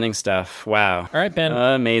 outstanding stuff. Wow. All right, Ben.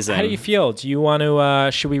 Amazing. How do you feel? Do you want to?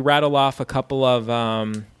 Should we rattle off a couple of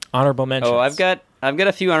honorable mentions? Oh, I've got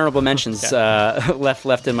a few honorable mentions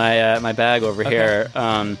left in my bag over here.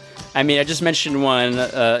 I mean, I just mentioned one.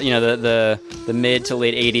 The mid to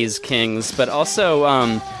late '80s Kings, but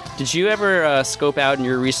also, did you ever scope out in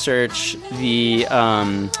your research the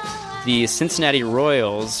Cincinnati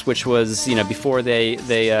Royals, which was before they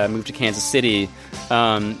moved to Kansas City?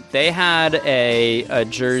 They had a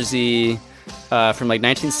jersey from like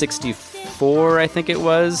 1964, I think it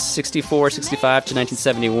was 64, 65 to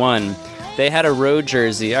 1971. They had a road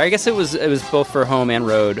jersey. I guess it was both for home and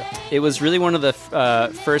road. It was really one of the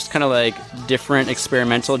first kind of like different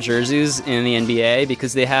experimental jerseys in the NBA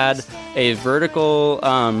because they had a vertical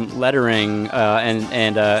lettering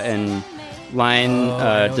and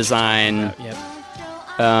line design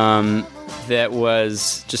that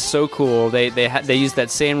was just so cool. They used that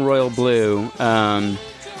same royal blue,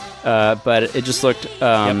 but it just looked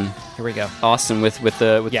Here we go. awesome with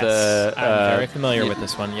the I'm very familiar with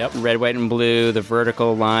this one. Yep. red, white, and blue, the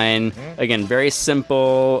vertical line. Again, very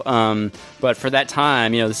simple, but for that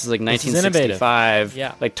time, this is like 1965.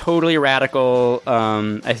 Yeah. Like totally radical.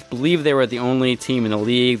 I believe they were the only team in the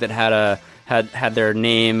league that had their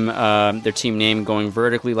name, their team name going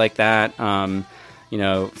vertically like that. From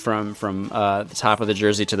the top of the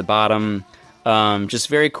jersey to the bottom. Just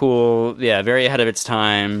very cool. Yeah, very ahead of its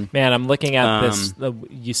time. Man, I'm looking at this.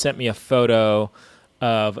 You sent me a photo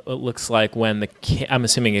of it looks like when I'm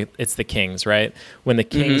assuming it's the Kings, right? When the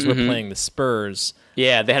Kings were playing the Spurs.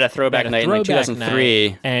 Yeah, they had a throwback night in like 2003.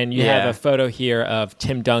 Night, and you have a photo here of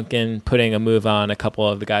Tim Duncan putting a move on a couple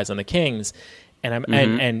of the guys on the Kings. And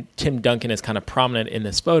and Tim Duncan is kind of prominent in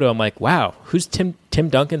this photo. I'm like, wow, who's Tim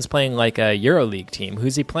Duncan's playing like a EuroLeague team?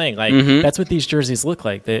 Who's he playing? Like that's what these jerseys look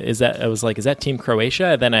like. I was like, is that Team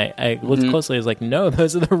Croatia? Then I looked closely. I was like, no,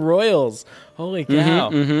 those are the Royals. Holy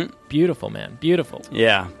cow! Beautiful, man, beautiful.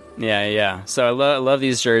 Yeah. So I love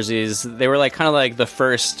these jerseys. They were like kind of like the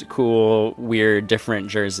first cool, weird, different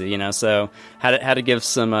jersey. So had to give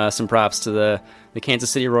some props to the Kansas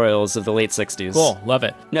City Royals of the late 60s. Cool, love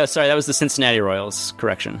it. No, sorry, that was the Cincinnati Royals.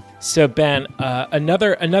 Correction. So Ben,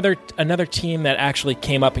 another team that actually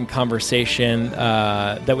came up in conversation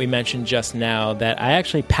that we mentioned just now that I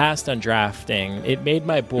actually passed on drafting. It made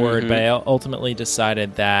my board, but I ultimately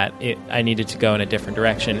decided that I needed to go in a different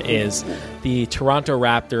direction. Is the Toronto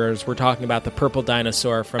Raptors? We're talking about the purple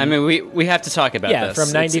dinosaur from. I mean, we have to talk about this.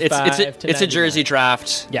 From 95 to 99. It's a jersey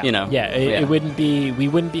draft. It wouldn't be. We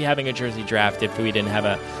wouldn't be having a jersey draft if we didn't have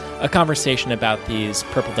a conversation about these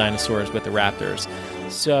purple dinosaurs with the Raptors.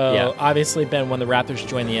 So obviously, Ben, when the Raptors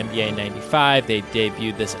joined the NBA in '95, they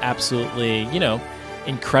debuted this absolutely,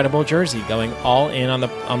 incredible jersey, going all in on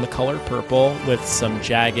the color purple with some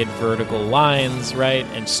jagged vertical lines, right,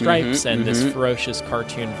 and stripes, and this ferocious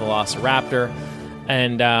cartoon Velociraptor.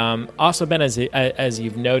 And also, Ben, as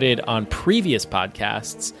you've noted on previous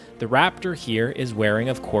podcasts, the Raptor here is wearing,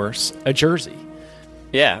 of course, a jersey.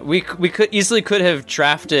 Yeah, we could easily have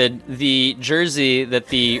drafted the jersey that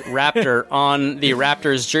the Raptor on the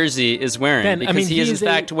Raptors jersey is wearing, Ben, because he is in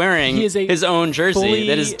fact wearing his own jersey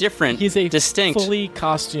that is different, He's a distinct, fully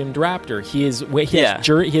costumed Raptor. He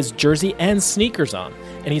has jersey and sneakers on,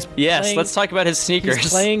 and he's let's talk about his sneakers. He's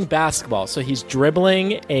playing basketball, so he's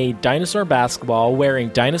dribbling a dinosaur basketball, wearing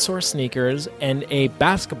dinosaur sneakers and a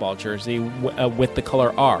basketball jersey with the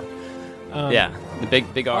color R. The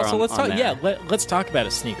big R. Also, let's talk about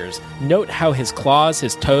his sneakers. Note how his claws,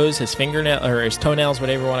 his toes, his fingernail or his toenails,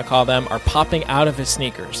 whatever you want to call them, are popping out of his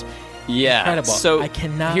sneakers. Yeah, incredible. So I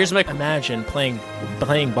cannot imagine playing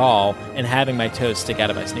ball and having my toes stick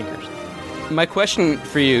out of my sneakers. My question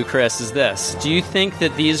for you, Chris, is this: do you think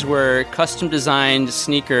that these were custom designed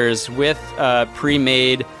sneakers with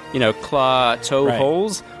pre-made, claw toe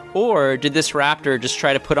holes? Or did this Raptor just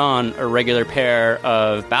try to put on a regular pair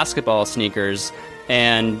of basketball sneakers,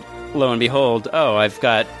 and lo and behold, I've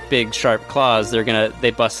got big sharp claws.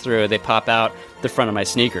 They bust through. They pop out the front of my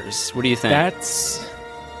sneakers. What do you think?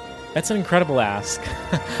 That's an incredible ask.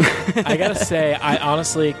 I gotta say, I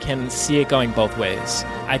honestly can see it going both ways.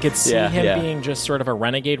 I could see him being just sort of a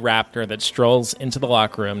renegade Raptor that strolls into the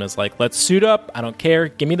locker room and is like, let's suit up, I don't care,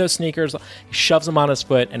 give me those sneakers. He shoves them on his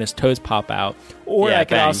foot and his toes pop out. Or I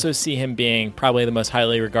could also see him being probably the most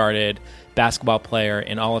highly regarded basketball player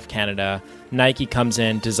in all of Canada. Nike comes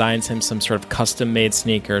in, designs him some sort of custom-made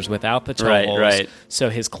sneakers without the toe holes, so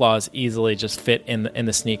his claws easily just fit in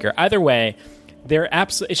the sneaker. Either way,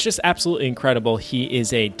 it's just absolutely incredible. He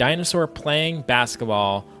is a dinosaur playing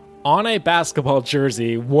basketball on a basketball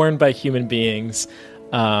jersey worn by human beings.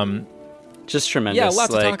 Just tremendous. Yeah, a lot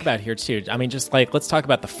to talk about here, too. I mean, just let's talk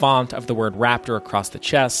about the font of the word raptor across the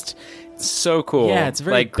chest. So cool. Yeah, it's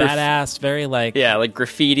very badass, very like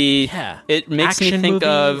graffiti. Yeah. It makes me think movie,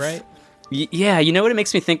 of... right? Yeah, you know what it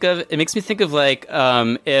makes me think of? It makes me think of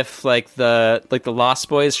if the Lost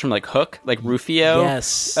Boys from Hook, Rufio,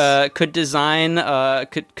 yes, could design,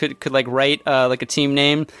 could write a team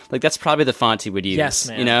name. That's probably the font he would use. Yes,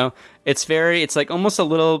 man. You know, it's almost a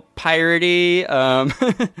little piratey.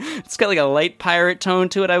 It's got a light pirate tone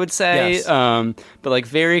to it, I would say. Yes. But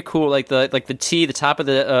very cool. The T, the top of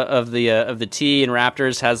the T in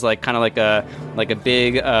Raptors has kind of a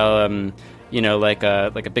big. Like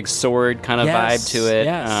a big sword kind of vibe to it.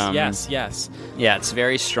 Yes. Yeah, it's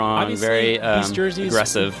very strong, obviously, very these jerseys,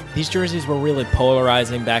 aggressive. These jerseys were really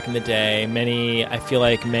polarizing back in the day. I feel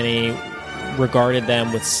like many regarded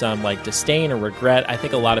them with some disdain or regret. I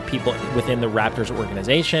think a lot of people within the Raptors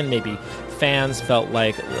organization, maybe fans, felt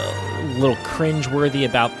a little cringeworthy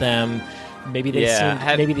about them. Maybe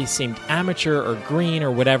they seemed amateur or green or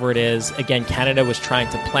whatever it is. Again, Canada was trying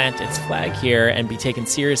to plant its flag here and be taken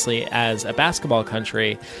seriously as a basketball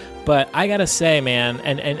country. But I gotta say, man,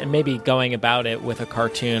 and maybe going about it with a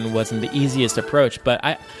cartoon wasn't the easiest approach.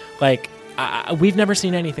 But we've never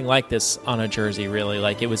seen anything like this on a jersey. Really,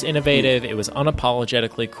 it was innovative. It was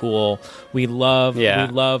unapologetically cool. We love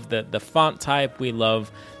the font type. We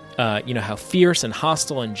love. How fierce and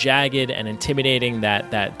hostile and jagged and intimidating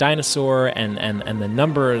that dinosaur and the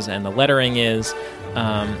numbers and the lettering is.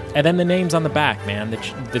 And then the names on the back, man.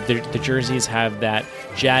 The jerseys have that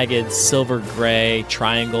jagged silver gray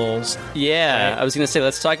triangles. Yeah, right? I was going to say,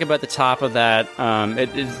 let's talk about the top of that.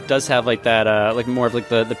 It does have that, more of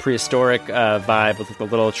the prehistoric vibe with the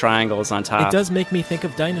little triangles on top. It does make me think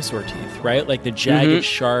of dinosaur teeth, right? The jagged,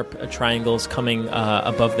 sharp triangles coming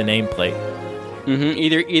above the nameplate.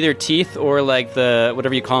 Mm-hmm. Either teeth or the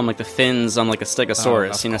whatever you call them, the fins on a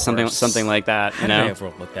stegosaurus, something like that. How did I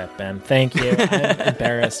overlook that, Ben? Thank you. I'm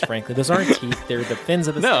embarrassed, frankly. Those aren't teeth; they're the fins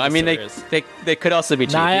of the. No, stegosaurus. I mean they could also be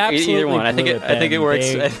teeth. Either one. I think it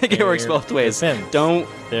works. I think it works both ways. Don't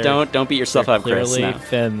beat yourself up, Chris. Clearly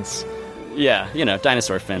fins. Yeah,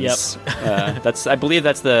 dinosaur fins. Yep. I believe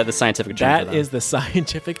that's the scientific term. That is the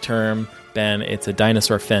scientific term, Ben. It's a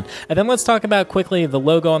dinosaur fin. And then let's talk about quickly the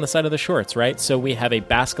logo on the side of the shorts, right? So we have a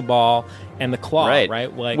basketball and the claw,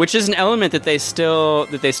 right? Which is an element that they still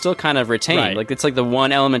kind of retain. Right. It's the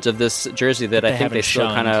one element of this jersey that I think they still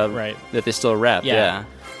shunned, kind of that they still rep. Yeah.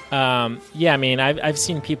 I mean, I've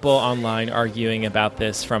seen people online arguing about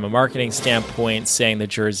this from a marketing standpoint, saying the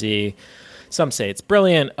jersey. Some say it's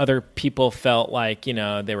brilliant. Other people felt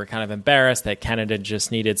they were kind of embarrassed that Canada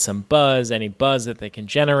just needed some buzz, any buzz that they can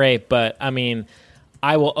generate. But, I mean,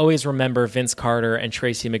 I will always remember Vince Carter and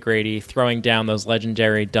Tracy McGrady throwing down those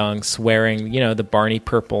legendary dunks wearing, the Barney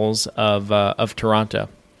purples of Toronto.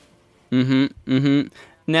 Mm-hmm, mm-hmm.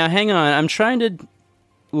 Now, hang on. I'm trying to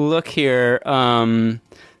look here.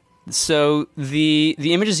 So the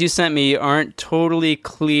images you sent me aren't totally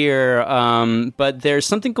clear, but there's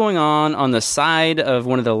something going on the side of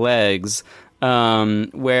one of the legs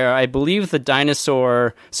where I believe the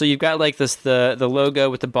dinosaur. So you've got the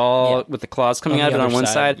logo with the ball with the claws coming out of it on one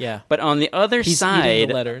side, but on the other side, eating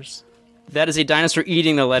the letters. That is a dinosaur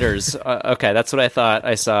eating the letters. Okay, that's what I thought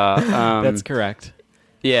I saw. That's correct.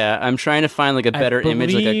 Yeah, I'm trying to find a better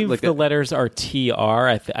image. I believe the letters are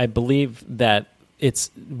TR. I believe that.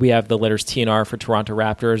 We have the letters T and R for Toronto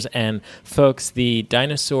Raptors, and folks, the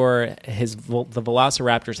dinosaur, the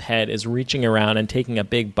Velociraptor's head is reaching around and taking a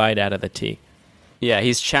big bite out of the T. Yeah,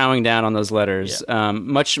 he's chowing down on those letters. Yeah.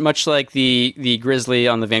 Much like the Grizzly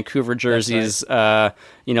on the Vancouver jerseys, right.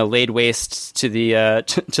 Laid waste to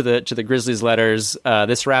the Grizzlies letters.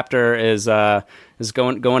 This Raptor is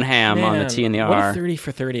going ham on the T and the R. What a 30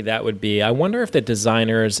 for 30 that would be. I wonder if the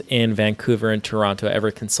designers in Vancouver and Toronto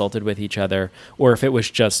ever consulted with each other, or if it was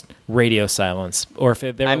just radio silence, or if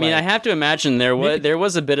they were I have to imagine there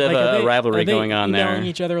was a bit of a rivalry going on there. Emailing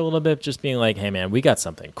each other a little bit, just being like, "Hey, man, we got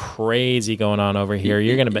something crazy going on over here.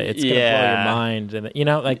 It's gonna blow your mind," and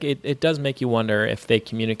it does make you wonder if they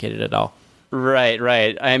communicated at all.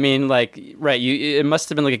 Right. I mean, like, it must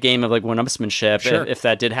have been like a game of like one-upsmanship if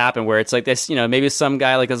that did happen, where it's like this, maybe some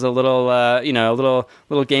guy like as a little, a little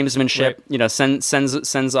gamesmanship,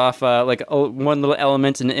 sends off like one little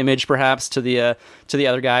element, an image perhaps to the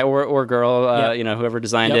other guy or girl, whoever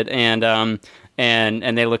designed it, and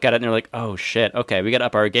they look at it and they're like, oh shit, okay, we got to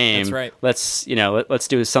up our game. That's right. Let's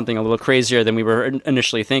do something a little crazier than we were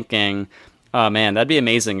initially thinking. Oh man, that'd be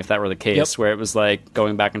amazing if that were the case, where it was like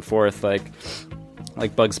going back and forth, like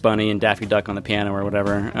Bugs Bunny and Daffy Duck on the piano or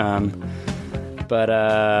whatever.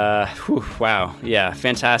 Wow, yeah,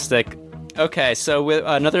 fantastic. Okay, so with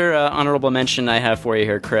another honorable mention I have for you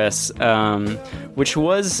here, Chris, which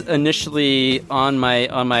was initially on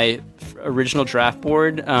my original draft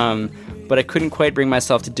board, but I couldn't quite bring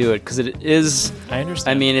myself to do it because it is. I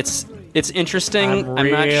understand. I mean, it's interesting.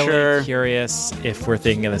 I'm not sure. Curious if we're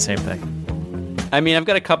thinking of the same thing. I mean, I've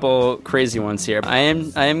got a couple crazy ones here. I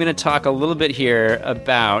am going to talk a little bit here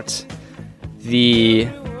about the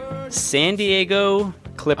San Diego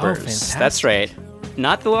Clippers. Oh, that's right.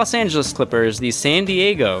 Not the Los Angeles Clippers, the San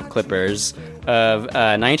Diego Clippers of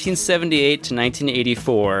 1978 to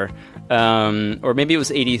 1984. Or maybe it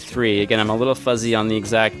was 83. Again, I'm a little fuzzy on the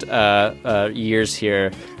exact years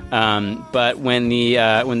here. But when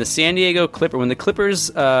the San Diego when the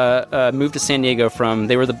Clippers moved to San Diego from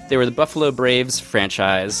they were the Buffalo Braves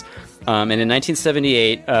franchise, and in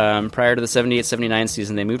 1978, prior to the 78-79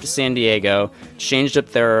 season, they moved to San Diego, changed up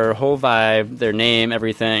their whole vibe, their name,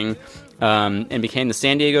 everything, and became the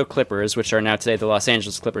San Diego Clippers, which are now today the Los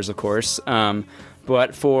Angeles Clippers, of course.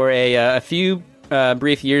 But for a few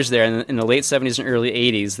brief years there in the late 70s and early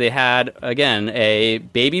 80s, they had, again, a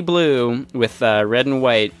baby blue with red and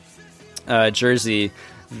white jersey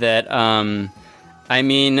that, I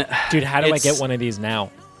mean... Dude, how do I get one of these now?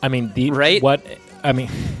 I mean, right? What... I mean...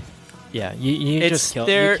 Yeah, you killed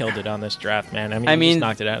it on this draft, man. I mean, you just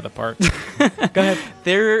knocked it out of the park. Go ahead.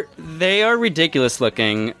 They are ridiculous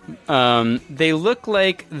looking. They look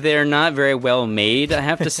like they're not very well made, I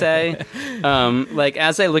have to say. Like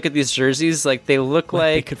as I look at these jerseys, like they look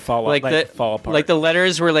like they could fall apart. Like the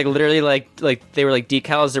letters were like literally like they were like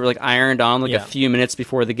decals that were like ironed on like a few minutes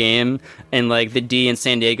before the game, and like the D in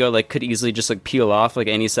San Diego like could easily just like peel off like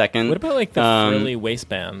any second. What about like the frilly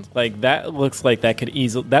waistband? Like that looks like that could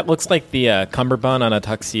easily. That looks like the cummerbund on a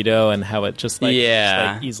tuxedo, and how it just like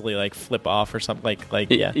easily like flip off or something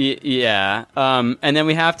yeah. And then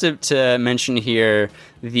we have to mention here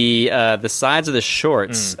the sides of the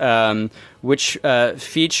shorts, which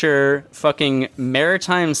feature fucking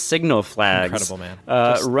maritime signal flags. Incredible, man.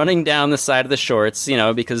 Running down the side of the shorts,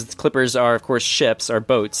 because the Clippers are of course ships, are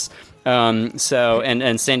boats. So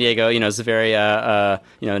and San Diego, is a very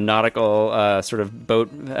nautical sort of boat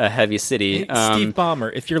heavy city. Steve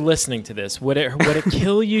Ballmer, if you're listening to this, would it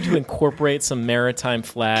kill you to incorporate some maritime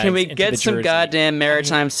flags? Can we get some jersey? goddamn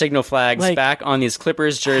maritime signal flags back on these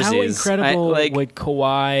Clippers jerseys? How incredible would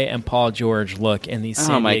Kawhi and Paul George look in these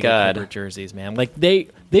San Diego Clipper jerseys, man? Like they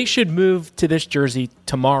should move to this jersey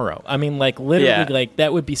tomorrow. I mean, like literally, like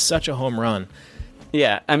that would be such a home run.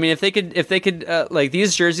 Yeah, I mean, if they could, like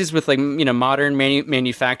these jerseys with like modern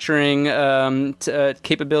manufacturing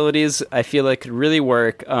capabilities, I feel like could really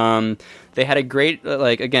work. They had a great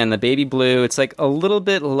again the baby blue. It's like a little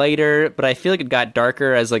bit lighter, but I feel like it got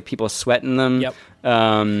darker as like people sweat in them. Yep.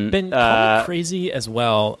 Been called crazy as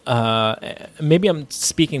well. Maybe I'm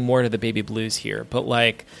speaking more to the baby blues here, but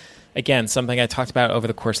like. Again, something I talked about over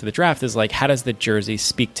the course of the draft is like, how does the jersey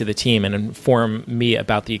speak to the team and inform me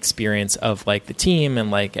about the experience of like the team and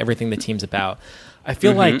like everything the team's about? I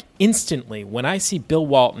feel like instantly when I see Bill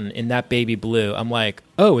Walton in that baby blue, I'm like,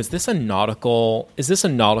 oh, is this a nautical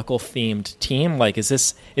themed team? Like, is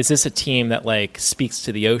this a team that like speaks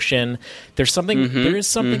to the ocean? There is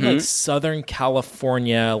something like Southern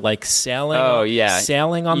California, like sailing.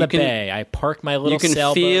 Sailing on the bay. I park my little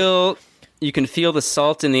sailboat. You can feel the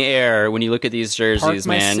salt in the air when you look at these jerseys,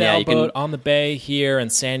 man. Yeah, you can on the bay here in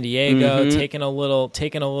San Diego, taking a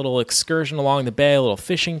little excursion along the bay, a little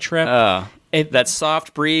fishing trip. That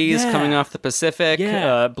soft breeze coming off the Pacific,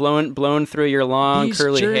 blowing through your long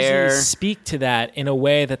curly hair. These jerseys speak to that in a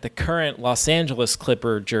way that the current Los Angeles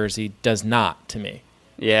Clipper jersey does not to me.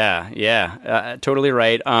 Yeah, totally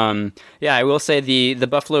right. I will say the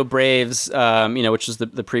Buffalo Braves, which is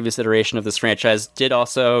the previous iteration of this franchise, did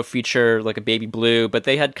also feature like a baby blue, but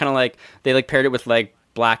they had kind of like they like paired it with like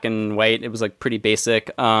black and white. It was like pretty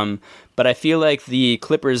basic. But I feel like the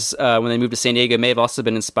Clippers, when they moved to San Diego, may have also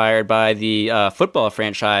been inspired by the football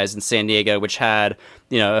franchise in San Diego, which had,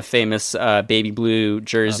 a famous baby blue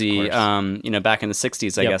jersey, back in the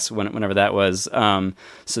 60s, I guess, whenever that was.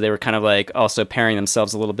 So they were kind of like also pairing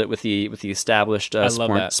themselves a little bit with the established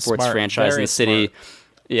sports franchise in the city.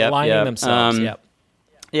 Aligning themselves,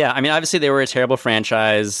 Yeah, I mean, obviously they were a terrible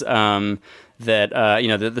franchise. That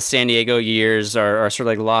the San Diego years are sort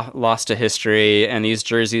of like lost to history, and these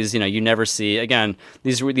jerseys, you never see again.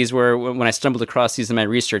 These were when I stumbled across these in my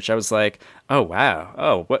research, I was like, oh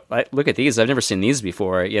wow, look at these! I've never seen these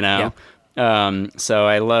before, Yeah. So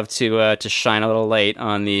I love to shine a little light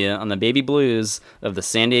on the baby blues of the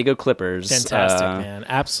San Diego Clippers. Fantastic, man!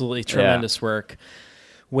 Absolutely tremendous work.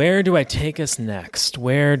 Where do I take us next?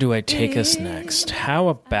 How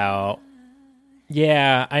about?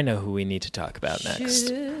 Yeah, I know who we need to talk about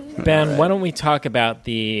next. Ben, why don't we talk about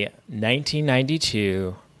the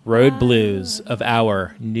 1992 Road Blues of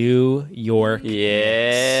our New York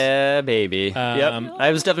Knicks. Baby. Yep.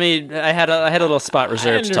 I had a little spot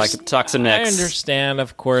reserved to talk some Knicks. I understand,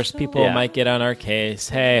 of course, people might get on our case.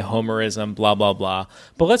 Hey, homerism, blah blah blah.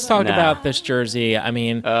 But let's talk about this jersey. I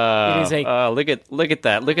mean, it is a look at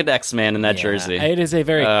that. Look at X-Man in that jersey. It is a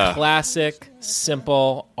very classic,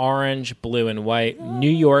 simple orange, blue, and white. New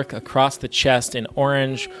York across the chest in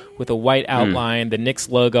orange with a white outline. The Knicks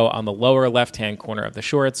logo on the lower left-hand corner of the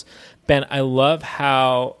shorts. Ben, I love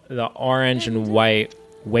how the orange and white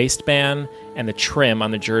waistband and the trim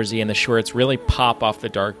on the jersey and the shorts really pop off the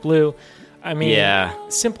dark blue. I mean,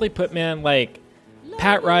 simply put, man, like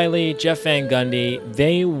Pat Riley, Jeff Van Gundy,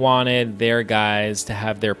 they wanted their guys to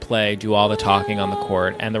have their play, do all the talking on the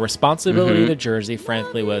court. And the responsibility of the jersey,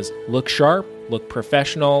 frankly, was look sharp, look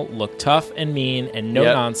professional, look tough and mean, and no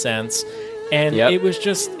nonsense. And it was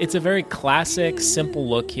it's a very classic, simple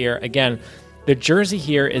look here. Again, the jersey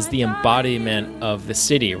here is the embodiment of the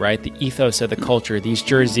city, right? The ethos of the culture. These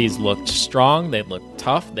jerseys looked strong, they looked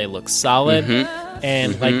tough, they looked solid,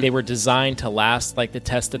 and like they were designed to last like the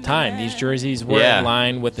test of time. These jerseys were in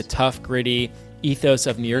line with the tough, gritty ethos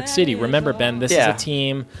of New York City. Remember, Ben, this is a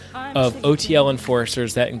team of OTL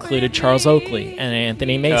enforcers that included Charles Oakley and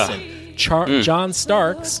Anthony Mason. John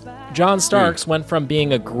Starks went from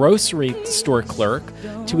being a grocery store clerk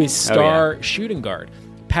to a star shooting guard.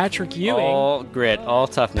 Patrick Ewing, all grit, all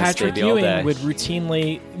toughness. Patrick baby, Ewing all day. would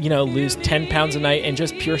routinely, lose 10 pounds a night and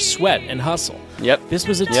just pure sweat and hustle. Yep. This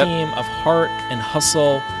was a team of heart and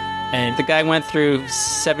hustle, and the guy went through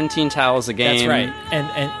 17 towels a game. That's right.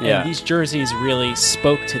 And these jerseys really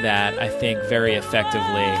spoke to that, I think, very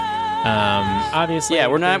effectively. Obviously,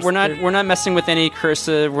 we're not messing with any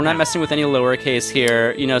cursive. We're not messing with any lowercase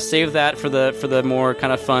here. Save that for the more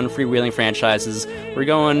kind of fun freewheeling franchises. We're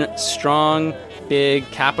going strong, big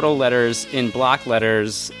capital letters in block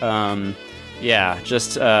letters. It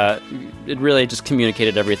really just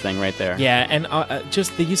communicated everything right there. Yeah, and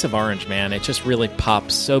just the use of orange, man, it just really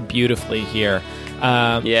pops so beautifully here.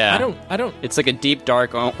 I don't. It's like a deep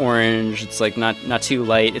dark orange. It's like not too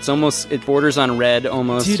light. It borders on red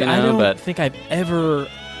almost. Dude, I don't think I've ever.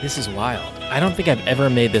 This is wild. I don't think I've ever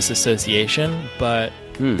made this association, but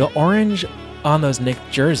the orange on those Knicks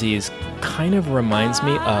jerseys kind of reminds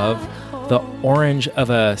me of the orange of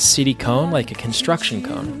a city cone, like a construction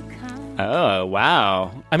cone. Oh,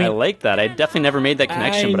 wow. I like that. I definitely never made that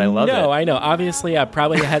connection, but I love it. I know. Obviously, I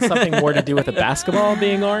probably had something more to do with the basketball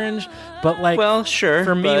being orange, but like, well, sure.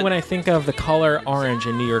 For me, when I think of the color orange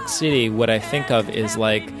in New York City, what I think of is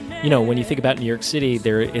like, when you think about New York City,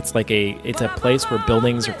 it's a place where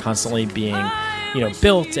buildings are constantly being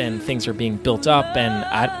built and things are being built up, and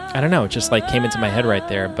I don't know, it just like came into my head right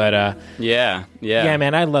there. But yeah,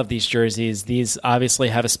 man, I love these jerseys. These obviously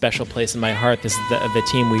have a special place in my heart. This is the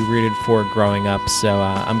team we rooted for growing up, so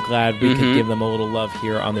I'm glad we could give them a little love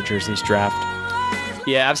here on the Jerseys Draft.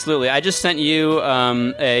 Yeah, absolutely. I just sent you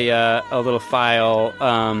a little file.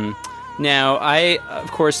 Now, I,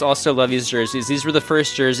 of course, also love these jerseys. These were the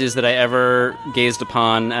first jerseys that I ever gazed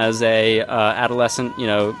upon as a adolescent,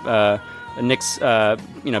 a Knicks,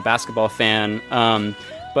 basketball fan.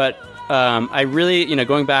 But I really,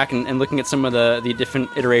 going back and looking at some of the different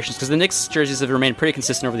iterations, because the Knicks jerseys have remained pretty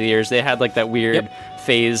consistent over the years. They had like that weird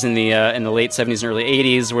phase in the late 70s and early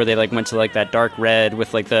 80s where they like went to like that dark red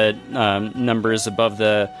with like the numbers above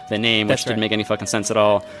the name, which didn't make any fucking sense at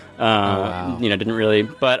all. Didn't really.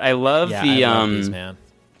 But I love I love these, man.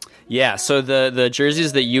 Yeah, so the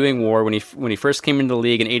jerseys that Ewing wore when he first came into the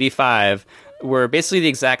league in '85 were basically the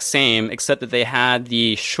exact same, except that they had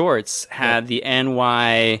the shorts had the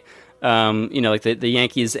NY, like the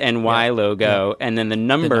Yankees NY logo, and then the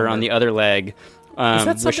number on the other leg Is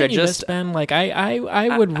that which something you missed, Ben? Like,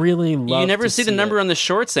 I would really love. You never to see the number it. on the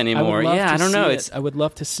shorts anymore. I I don't know. I would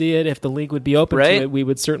love to see it. If the league would be open to Right? it, we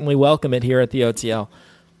would certainly welcome it here at the OTL.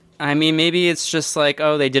 I mean, maybe it's just like,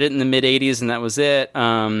 oh, they did it in the mid '80s and that was it.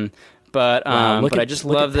 Wow, But I just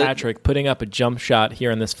love that. Patrick putting up a jump shot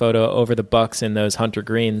here in this photo over the Bucks in those hunter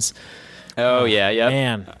greens. Oh yeah, yeah,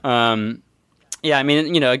 Man. Yeah, I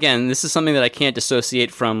mean, again, this is something that I can't dissociate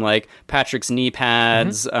from, like Patrick's knee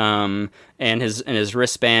pads, and his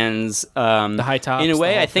wristbands. The high tops. In a way,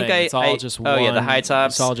 the whole I think thing. It's all just one. Oh yeah, the high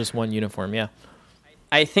tops. It's all just one uniform. Yeah.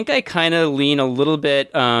 I think I kind of lean a little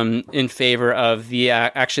bit in favor of the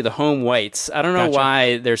actually the home whites. I don't know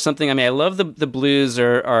why. There's something. I mean, I love the blues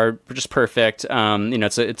are just perfect.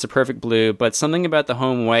 It's a perfect blue, but something about the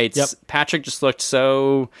home whites. Yep. Patrick just looked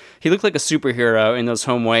he looked like a superhero in those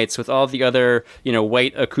home whites with all the other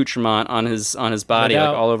white accoutrement on his body, No like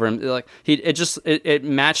doubt. all over him. Like it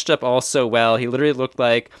matched up all so well. He literally looked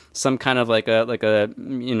like some kind of like a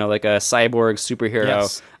cyborg superhero.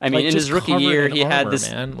 Yes. I mean, Like, in just his rookie covered year, in he had armor, this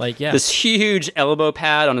man. Like, yeah. this huge elbow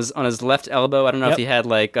pad on his left elbow. I don't know if he had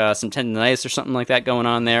like some tendonitis or something like that going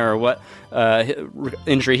on there, or what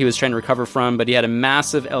injury he was trying to recover from. But he had a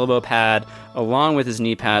massive elbow pad along with his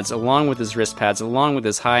knee pads, along with his wrist pads, along with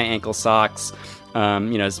his high ankle socks.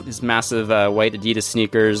 His massive white Adidas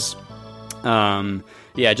sneakers.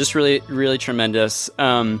 Just really, really tremendous.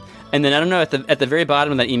 And then I don't know, at the very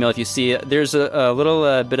bottom of that email, if you see, there's a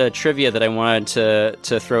little bit of trivia that I wanted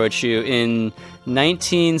to throw at you. In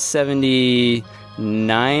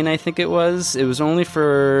 1979, I think it was only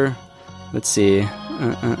for, let's see,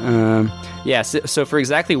 so for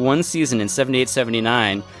exactly one season in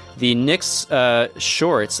 78-79, the Knicks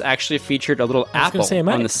shorts actually featured a little apple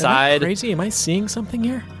on the side. Am I crazy? Am I seeing something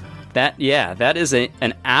here? That is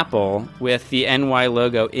an apple with the NY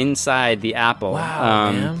logo inside the apple.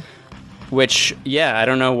 Wow, man. Which, I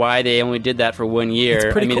don't know why they only did that for 1 year.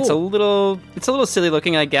 It's pretty It's a little silly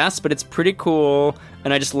looking, I guess, but it's pretty cool.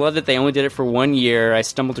 And I just love that they only did it for 1 year. I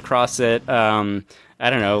stumbled across it. I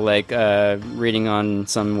don't know, like reading on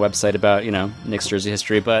some website about Knicks jersey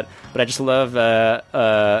history. But I just love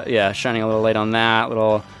shining a little light on that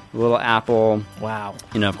little apple. Wow.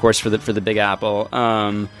 Of course for the Big Apple.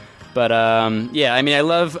 I mean, I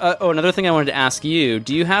love... another thing I wanted to ask you.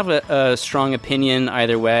 Do you have a strong opinion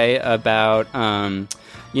either way about, the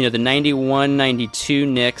 91-92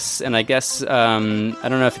 Knicks? And I guess, I don't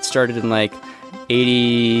know if it started in, like,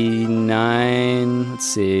 89... Let's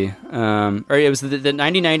see. Or it was the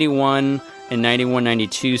 90-91 and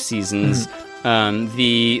 91-92 seasons.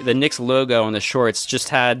 The Knicks logo on the shorts just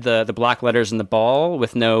had the black letters in the ball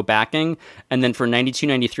with no backing, and then for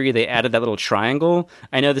 92-93 they added that little triangle.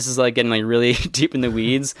 I know this is like getting like really deep in the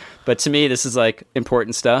weeds, but to me this is like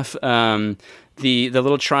important stuff. The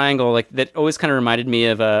little triangle, like, that always kind of reminded me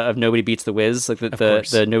of Nobody Beats the Wiz, like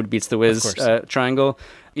the Nobody Beats the Wiz triangle.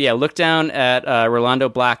 Yeah, look down at Rolando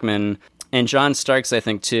Blackman. And John Starks, I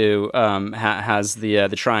think, too, has the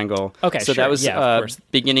triangle. Okay, so sure. that was of course.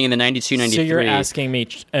 Beginning in the 92-93. So you're asking me,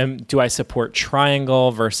 do I support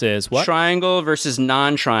triangle versus what? Triangle versus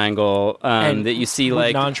non-triangle that you see,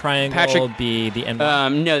 like... non-triangle Patrick, be the end?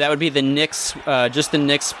 No, that would be the Knicks, just the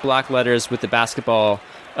Knicks block letters with the basketball...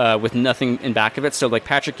 with nothing in back of it. So, like,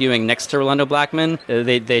 Patrick Ewing next to Rolando Blackman,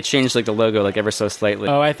 they changed, like, the logo, like, ever so slightly.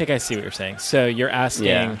 Oh, I think I see what you're saying. So you're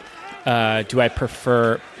asking... do I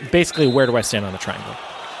prefer... Basically, where do I stand on the triangle?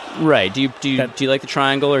 Right. Do you like the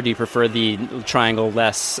triangle, or do you prefer the triangle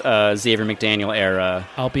less Xavier McDaniel era?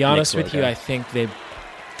 I'll be honest with you. I think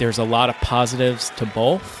there's a lot of positives to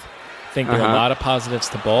both. I think there are a lot of positives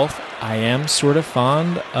to both. I am sort of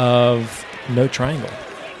fond of no triangle.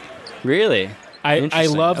 Really? I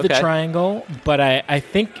love the triangle, but I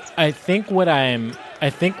think what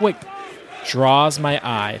draws my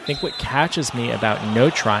eye, I think what catches me about no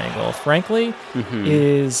triangle, frankly,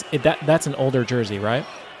 is that's an older jersey, right?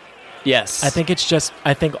 Yes. I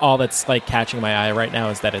think all that's like catching my eye right now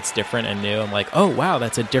is that it's different and new. I'm like, oh wow,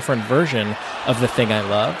 that's a different version of the thing I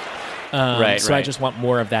love. I just want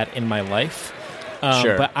more of that in my life.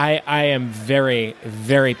 Sure. But I am very,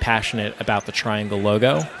 very passionate about the triangle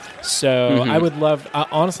logo. So I would love,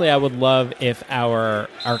 honestly, if our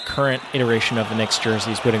current iteration of the Knicks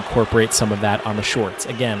jerseys would incorporate some of that on the shorts.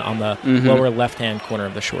 Again, on the lower left-hand corner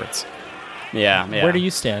of the shorts. Yeah. Where do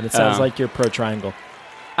you stand? It sounds like you're pro-triangle.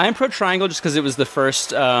 I'm pro-triangle just because it was the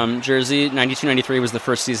first jersey. 92-93 was the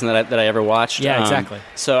first season that I ever watched. Yeah, exactly.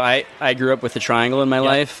 So I grew up with the triangle in my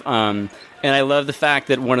life. And I love the fact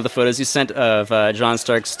that one of the photos you sent of John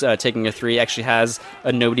Starks taking a three actually has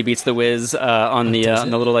a Nobody Beats the Wiz on the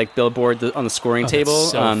little like billboard on the scoring table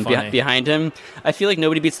so behind him. I feel like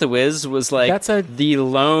Nobody Beats the Wiz was like the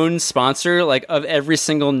lone sponsor like of every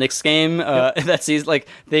single Knicks game that season. Like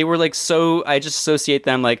they were like so. I just associate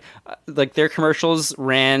them like their commercials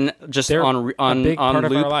ran just on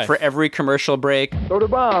loop for every commercial break. Throw the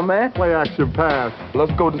bomb, man. Play action pass.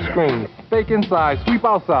 Let's go to screen. Fake inside, sweep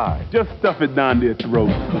outside. Just stuff it down their throat.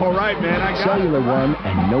 All right, man. I got Cellular One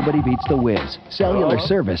and Nobody Beats the Wiz. Cellular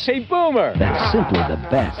service. Hey, Boomer. That's simply the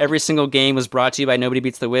best. Every single game was brought to you by Nobody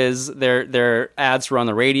Beats the Wiz. Their ads were on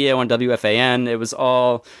the radio on WFAN. It was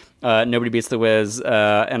all Nobody Beats the Wiz,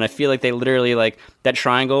 and I feel like they literally like that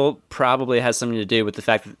triangle probably has something to do with the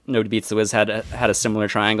fact that Nobody Beats the Wiz had a similar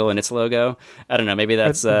triangle in its logo. I don't know. Maybe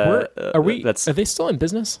that's are they still in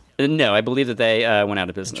business? No, I believe that they went out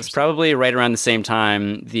of business. Probably right around the same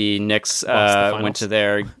time the Knicks went to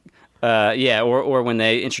their or when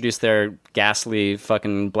they introduced their ghastly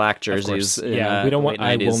fucking black jerseys. We don't want.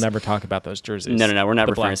 I will never talk about those jerseys. No, we're not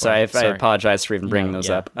referring. So I apologize for even bringing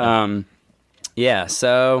those up. Yeah,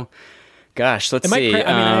 so, gosh, let's see.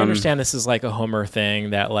 I understand this is like a Homer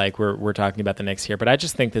thing that like we're talking about the Knicks here, but I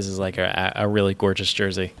just think this is like a really gorgeous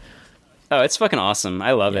jersey. Oh, it's fucking awesome.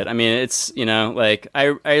 I love it. I mean, it's, like,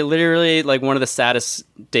 I literally, like, one of the saddest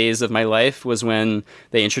days of my life was when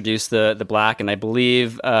they introduced the black, and I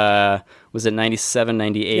believe, was it 97,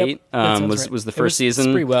 98, was the first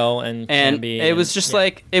season. Sprewell and Canby, it was just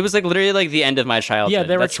like, it was like literally like the end of my childhood. Yeah,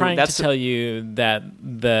 they were trying to tell you that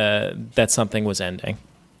that something was ending.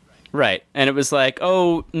 Right. And it was like,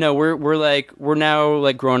 oh, no, we're now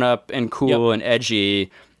like grown up and cool and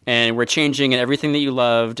edgy, and we're changing, and everything that you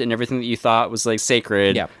loved and everything that you thought was like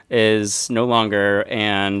sacred is no longer.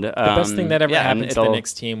 And the best thing that ever happened to the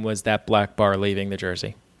Knicks team was that black bar leaving the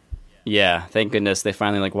jersey. Yeah, thank goodness they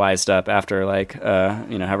finally like wised up after like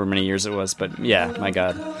however many years it was. But yeah, my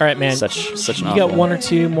God. All right, man. Such an You got one or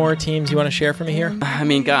two more teams you want to share for me here? I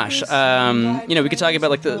mean, gosh, we could talk about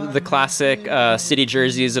like the classic city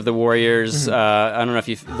jerseys of the Warriors. Mm-hmm. I don't know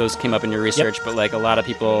if those came up in your research, but like a lot of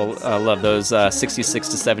people love those 66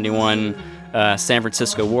 to 71 San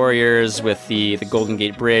Francisco Warriors with the Golden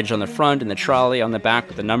Gate Bridge on the front and the trolley on the back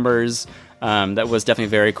with the numbers. That was definitely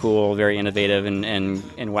very cool, very innovative, and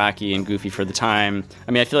wacky and goofy for the time.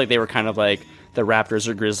 I mean, I feel like they were kind of like the Raptors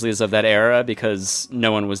or Grizzlies of that era because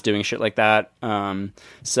no one was doing shit like that.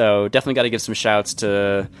 So definitely got to give some shouts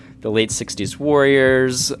to the late 60s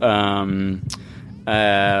Warriors.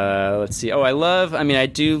 Let's see. I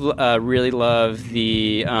do really love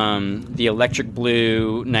the electric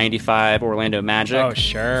blue 95 Orlando Magic. Oh,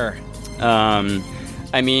 sure.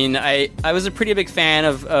 I mean, I was a pretty big fan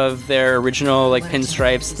of their original like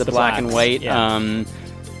pinstripes, the black and white. Yeah.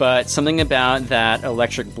 But something about that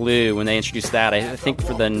electric blue when they introduced that, I think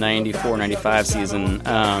for the 94-95 season,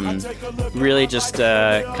 really just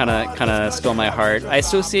kind of stole my heart. I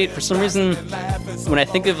associate, for some reason, when I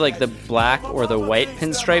think of like the black or the white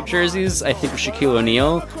pinstripe jerseys, I think of Shaquille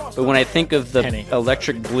O'Neal. But when I think of the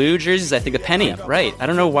electric blue jerseys, I think of Penny. Right? I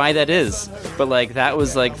don't know why that is, but like that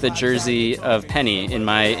was like the jersey of Penny in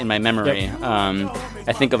my memory. Yep.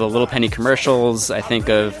 I think of the Little Penny commercials. I think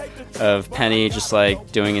of Penny just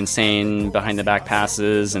like doing insane behind the back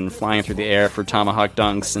passes and flying through the air for tomahawk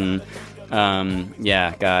dunks and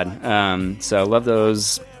so I love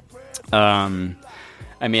those.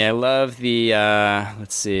 I love the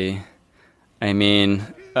let's see.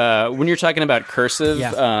 When you're talking about cursive,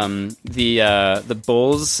 the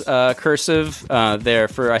Bulls cursive, I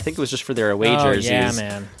think it was just for their away jerseys. Yeah,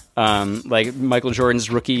 man. Like Michael Jordan's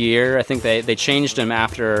rookie year, I think they changed him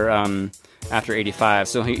after 85,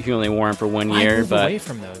 so he only wore them for 1 year. I moved but away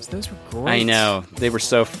from those. Those were great. I know they were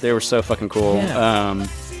so fucking cool. Yeah.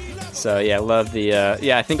 I love the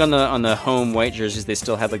I think on the home white jerseys they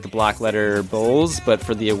still had like the block letter Bulls, but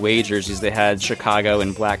for the away jerseys they had Chicago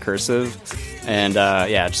in black cursive, and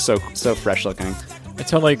just so fresh looking. I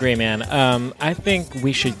totally agree, man. I think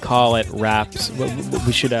we should call it wraps.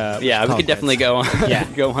 We should. We could definitely go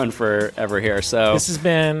on. Go on forever here. So this has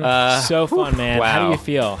been so fun, man. Wow. How do you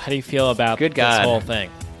feel? How do you feel about this whole thing?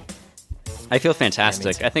 I feel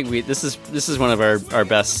fantastic. I think this is one of our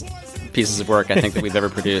best pieces of work I think that we've ever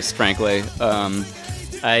produced. Frankly,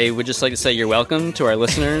 I would just like to say you're welcome to our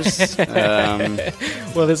listeners.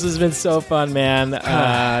 Well, this has been so fun, man.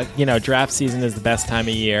 Draft season is the best time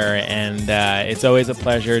of year, and it's always a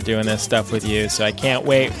pleasure doing this stuff with you. So I can't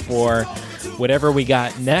wait for whatever we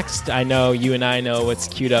got next. I know you and I know what's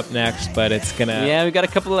queued up next, but it's gonna. Yeah, we've got a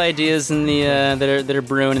couple of ideas in the that are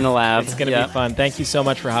brewing in the lab. It's gonna be fun. Thank you so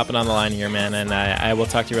much for hopping on the line here, man, and I will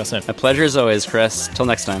talk to you real soon. A pleasure as always, Chris. Till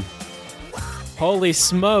next time. Holy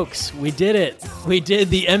smokes, we did it. We did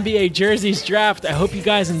the NBA jerseys draft. I hope you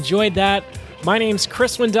guys enjoyed that. My name's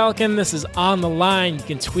Chris Wendelken. This is On the Line. You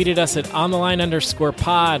can tweet at us at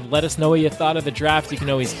ontheline_pod. Let us know what you thought of the draft. You can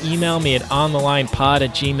always email me at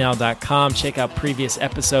onthelinepod@gmail.com. Check out previous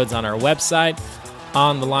episodes on our website,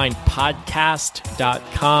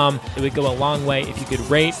 onthelinepodcast.com. It would go a long way if you could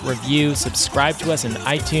rate, review, subscribe to us in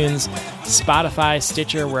iTunes, Spotify,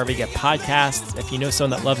 Stitcher, wherever you get podcasts. If you know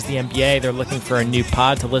someone that loves the NBA, they're looking for a new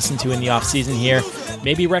pod to listen to in the off-season here,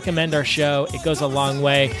 maybe recommend our show. It goes a long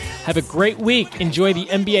way. Have a great week. Enjoy the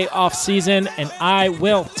NBA off-season, and I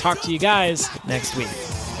will talk to you guys next week.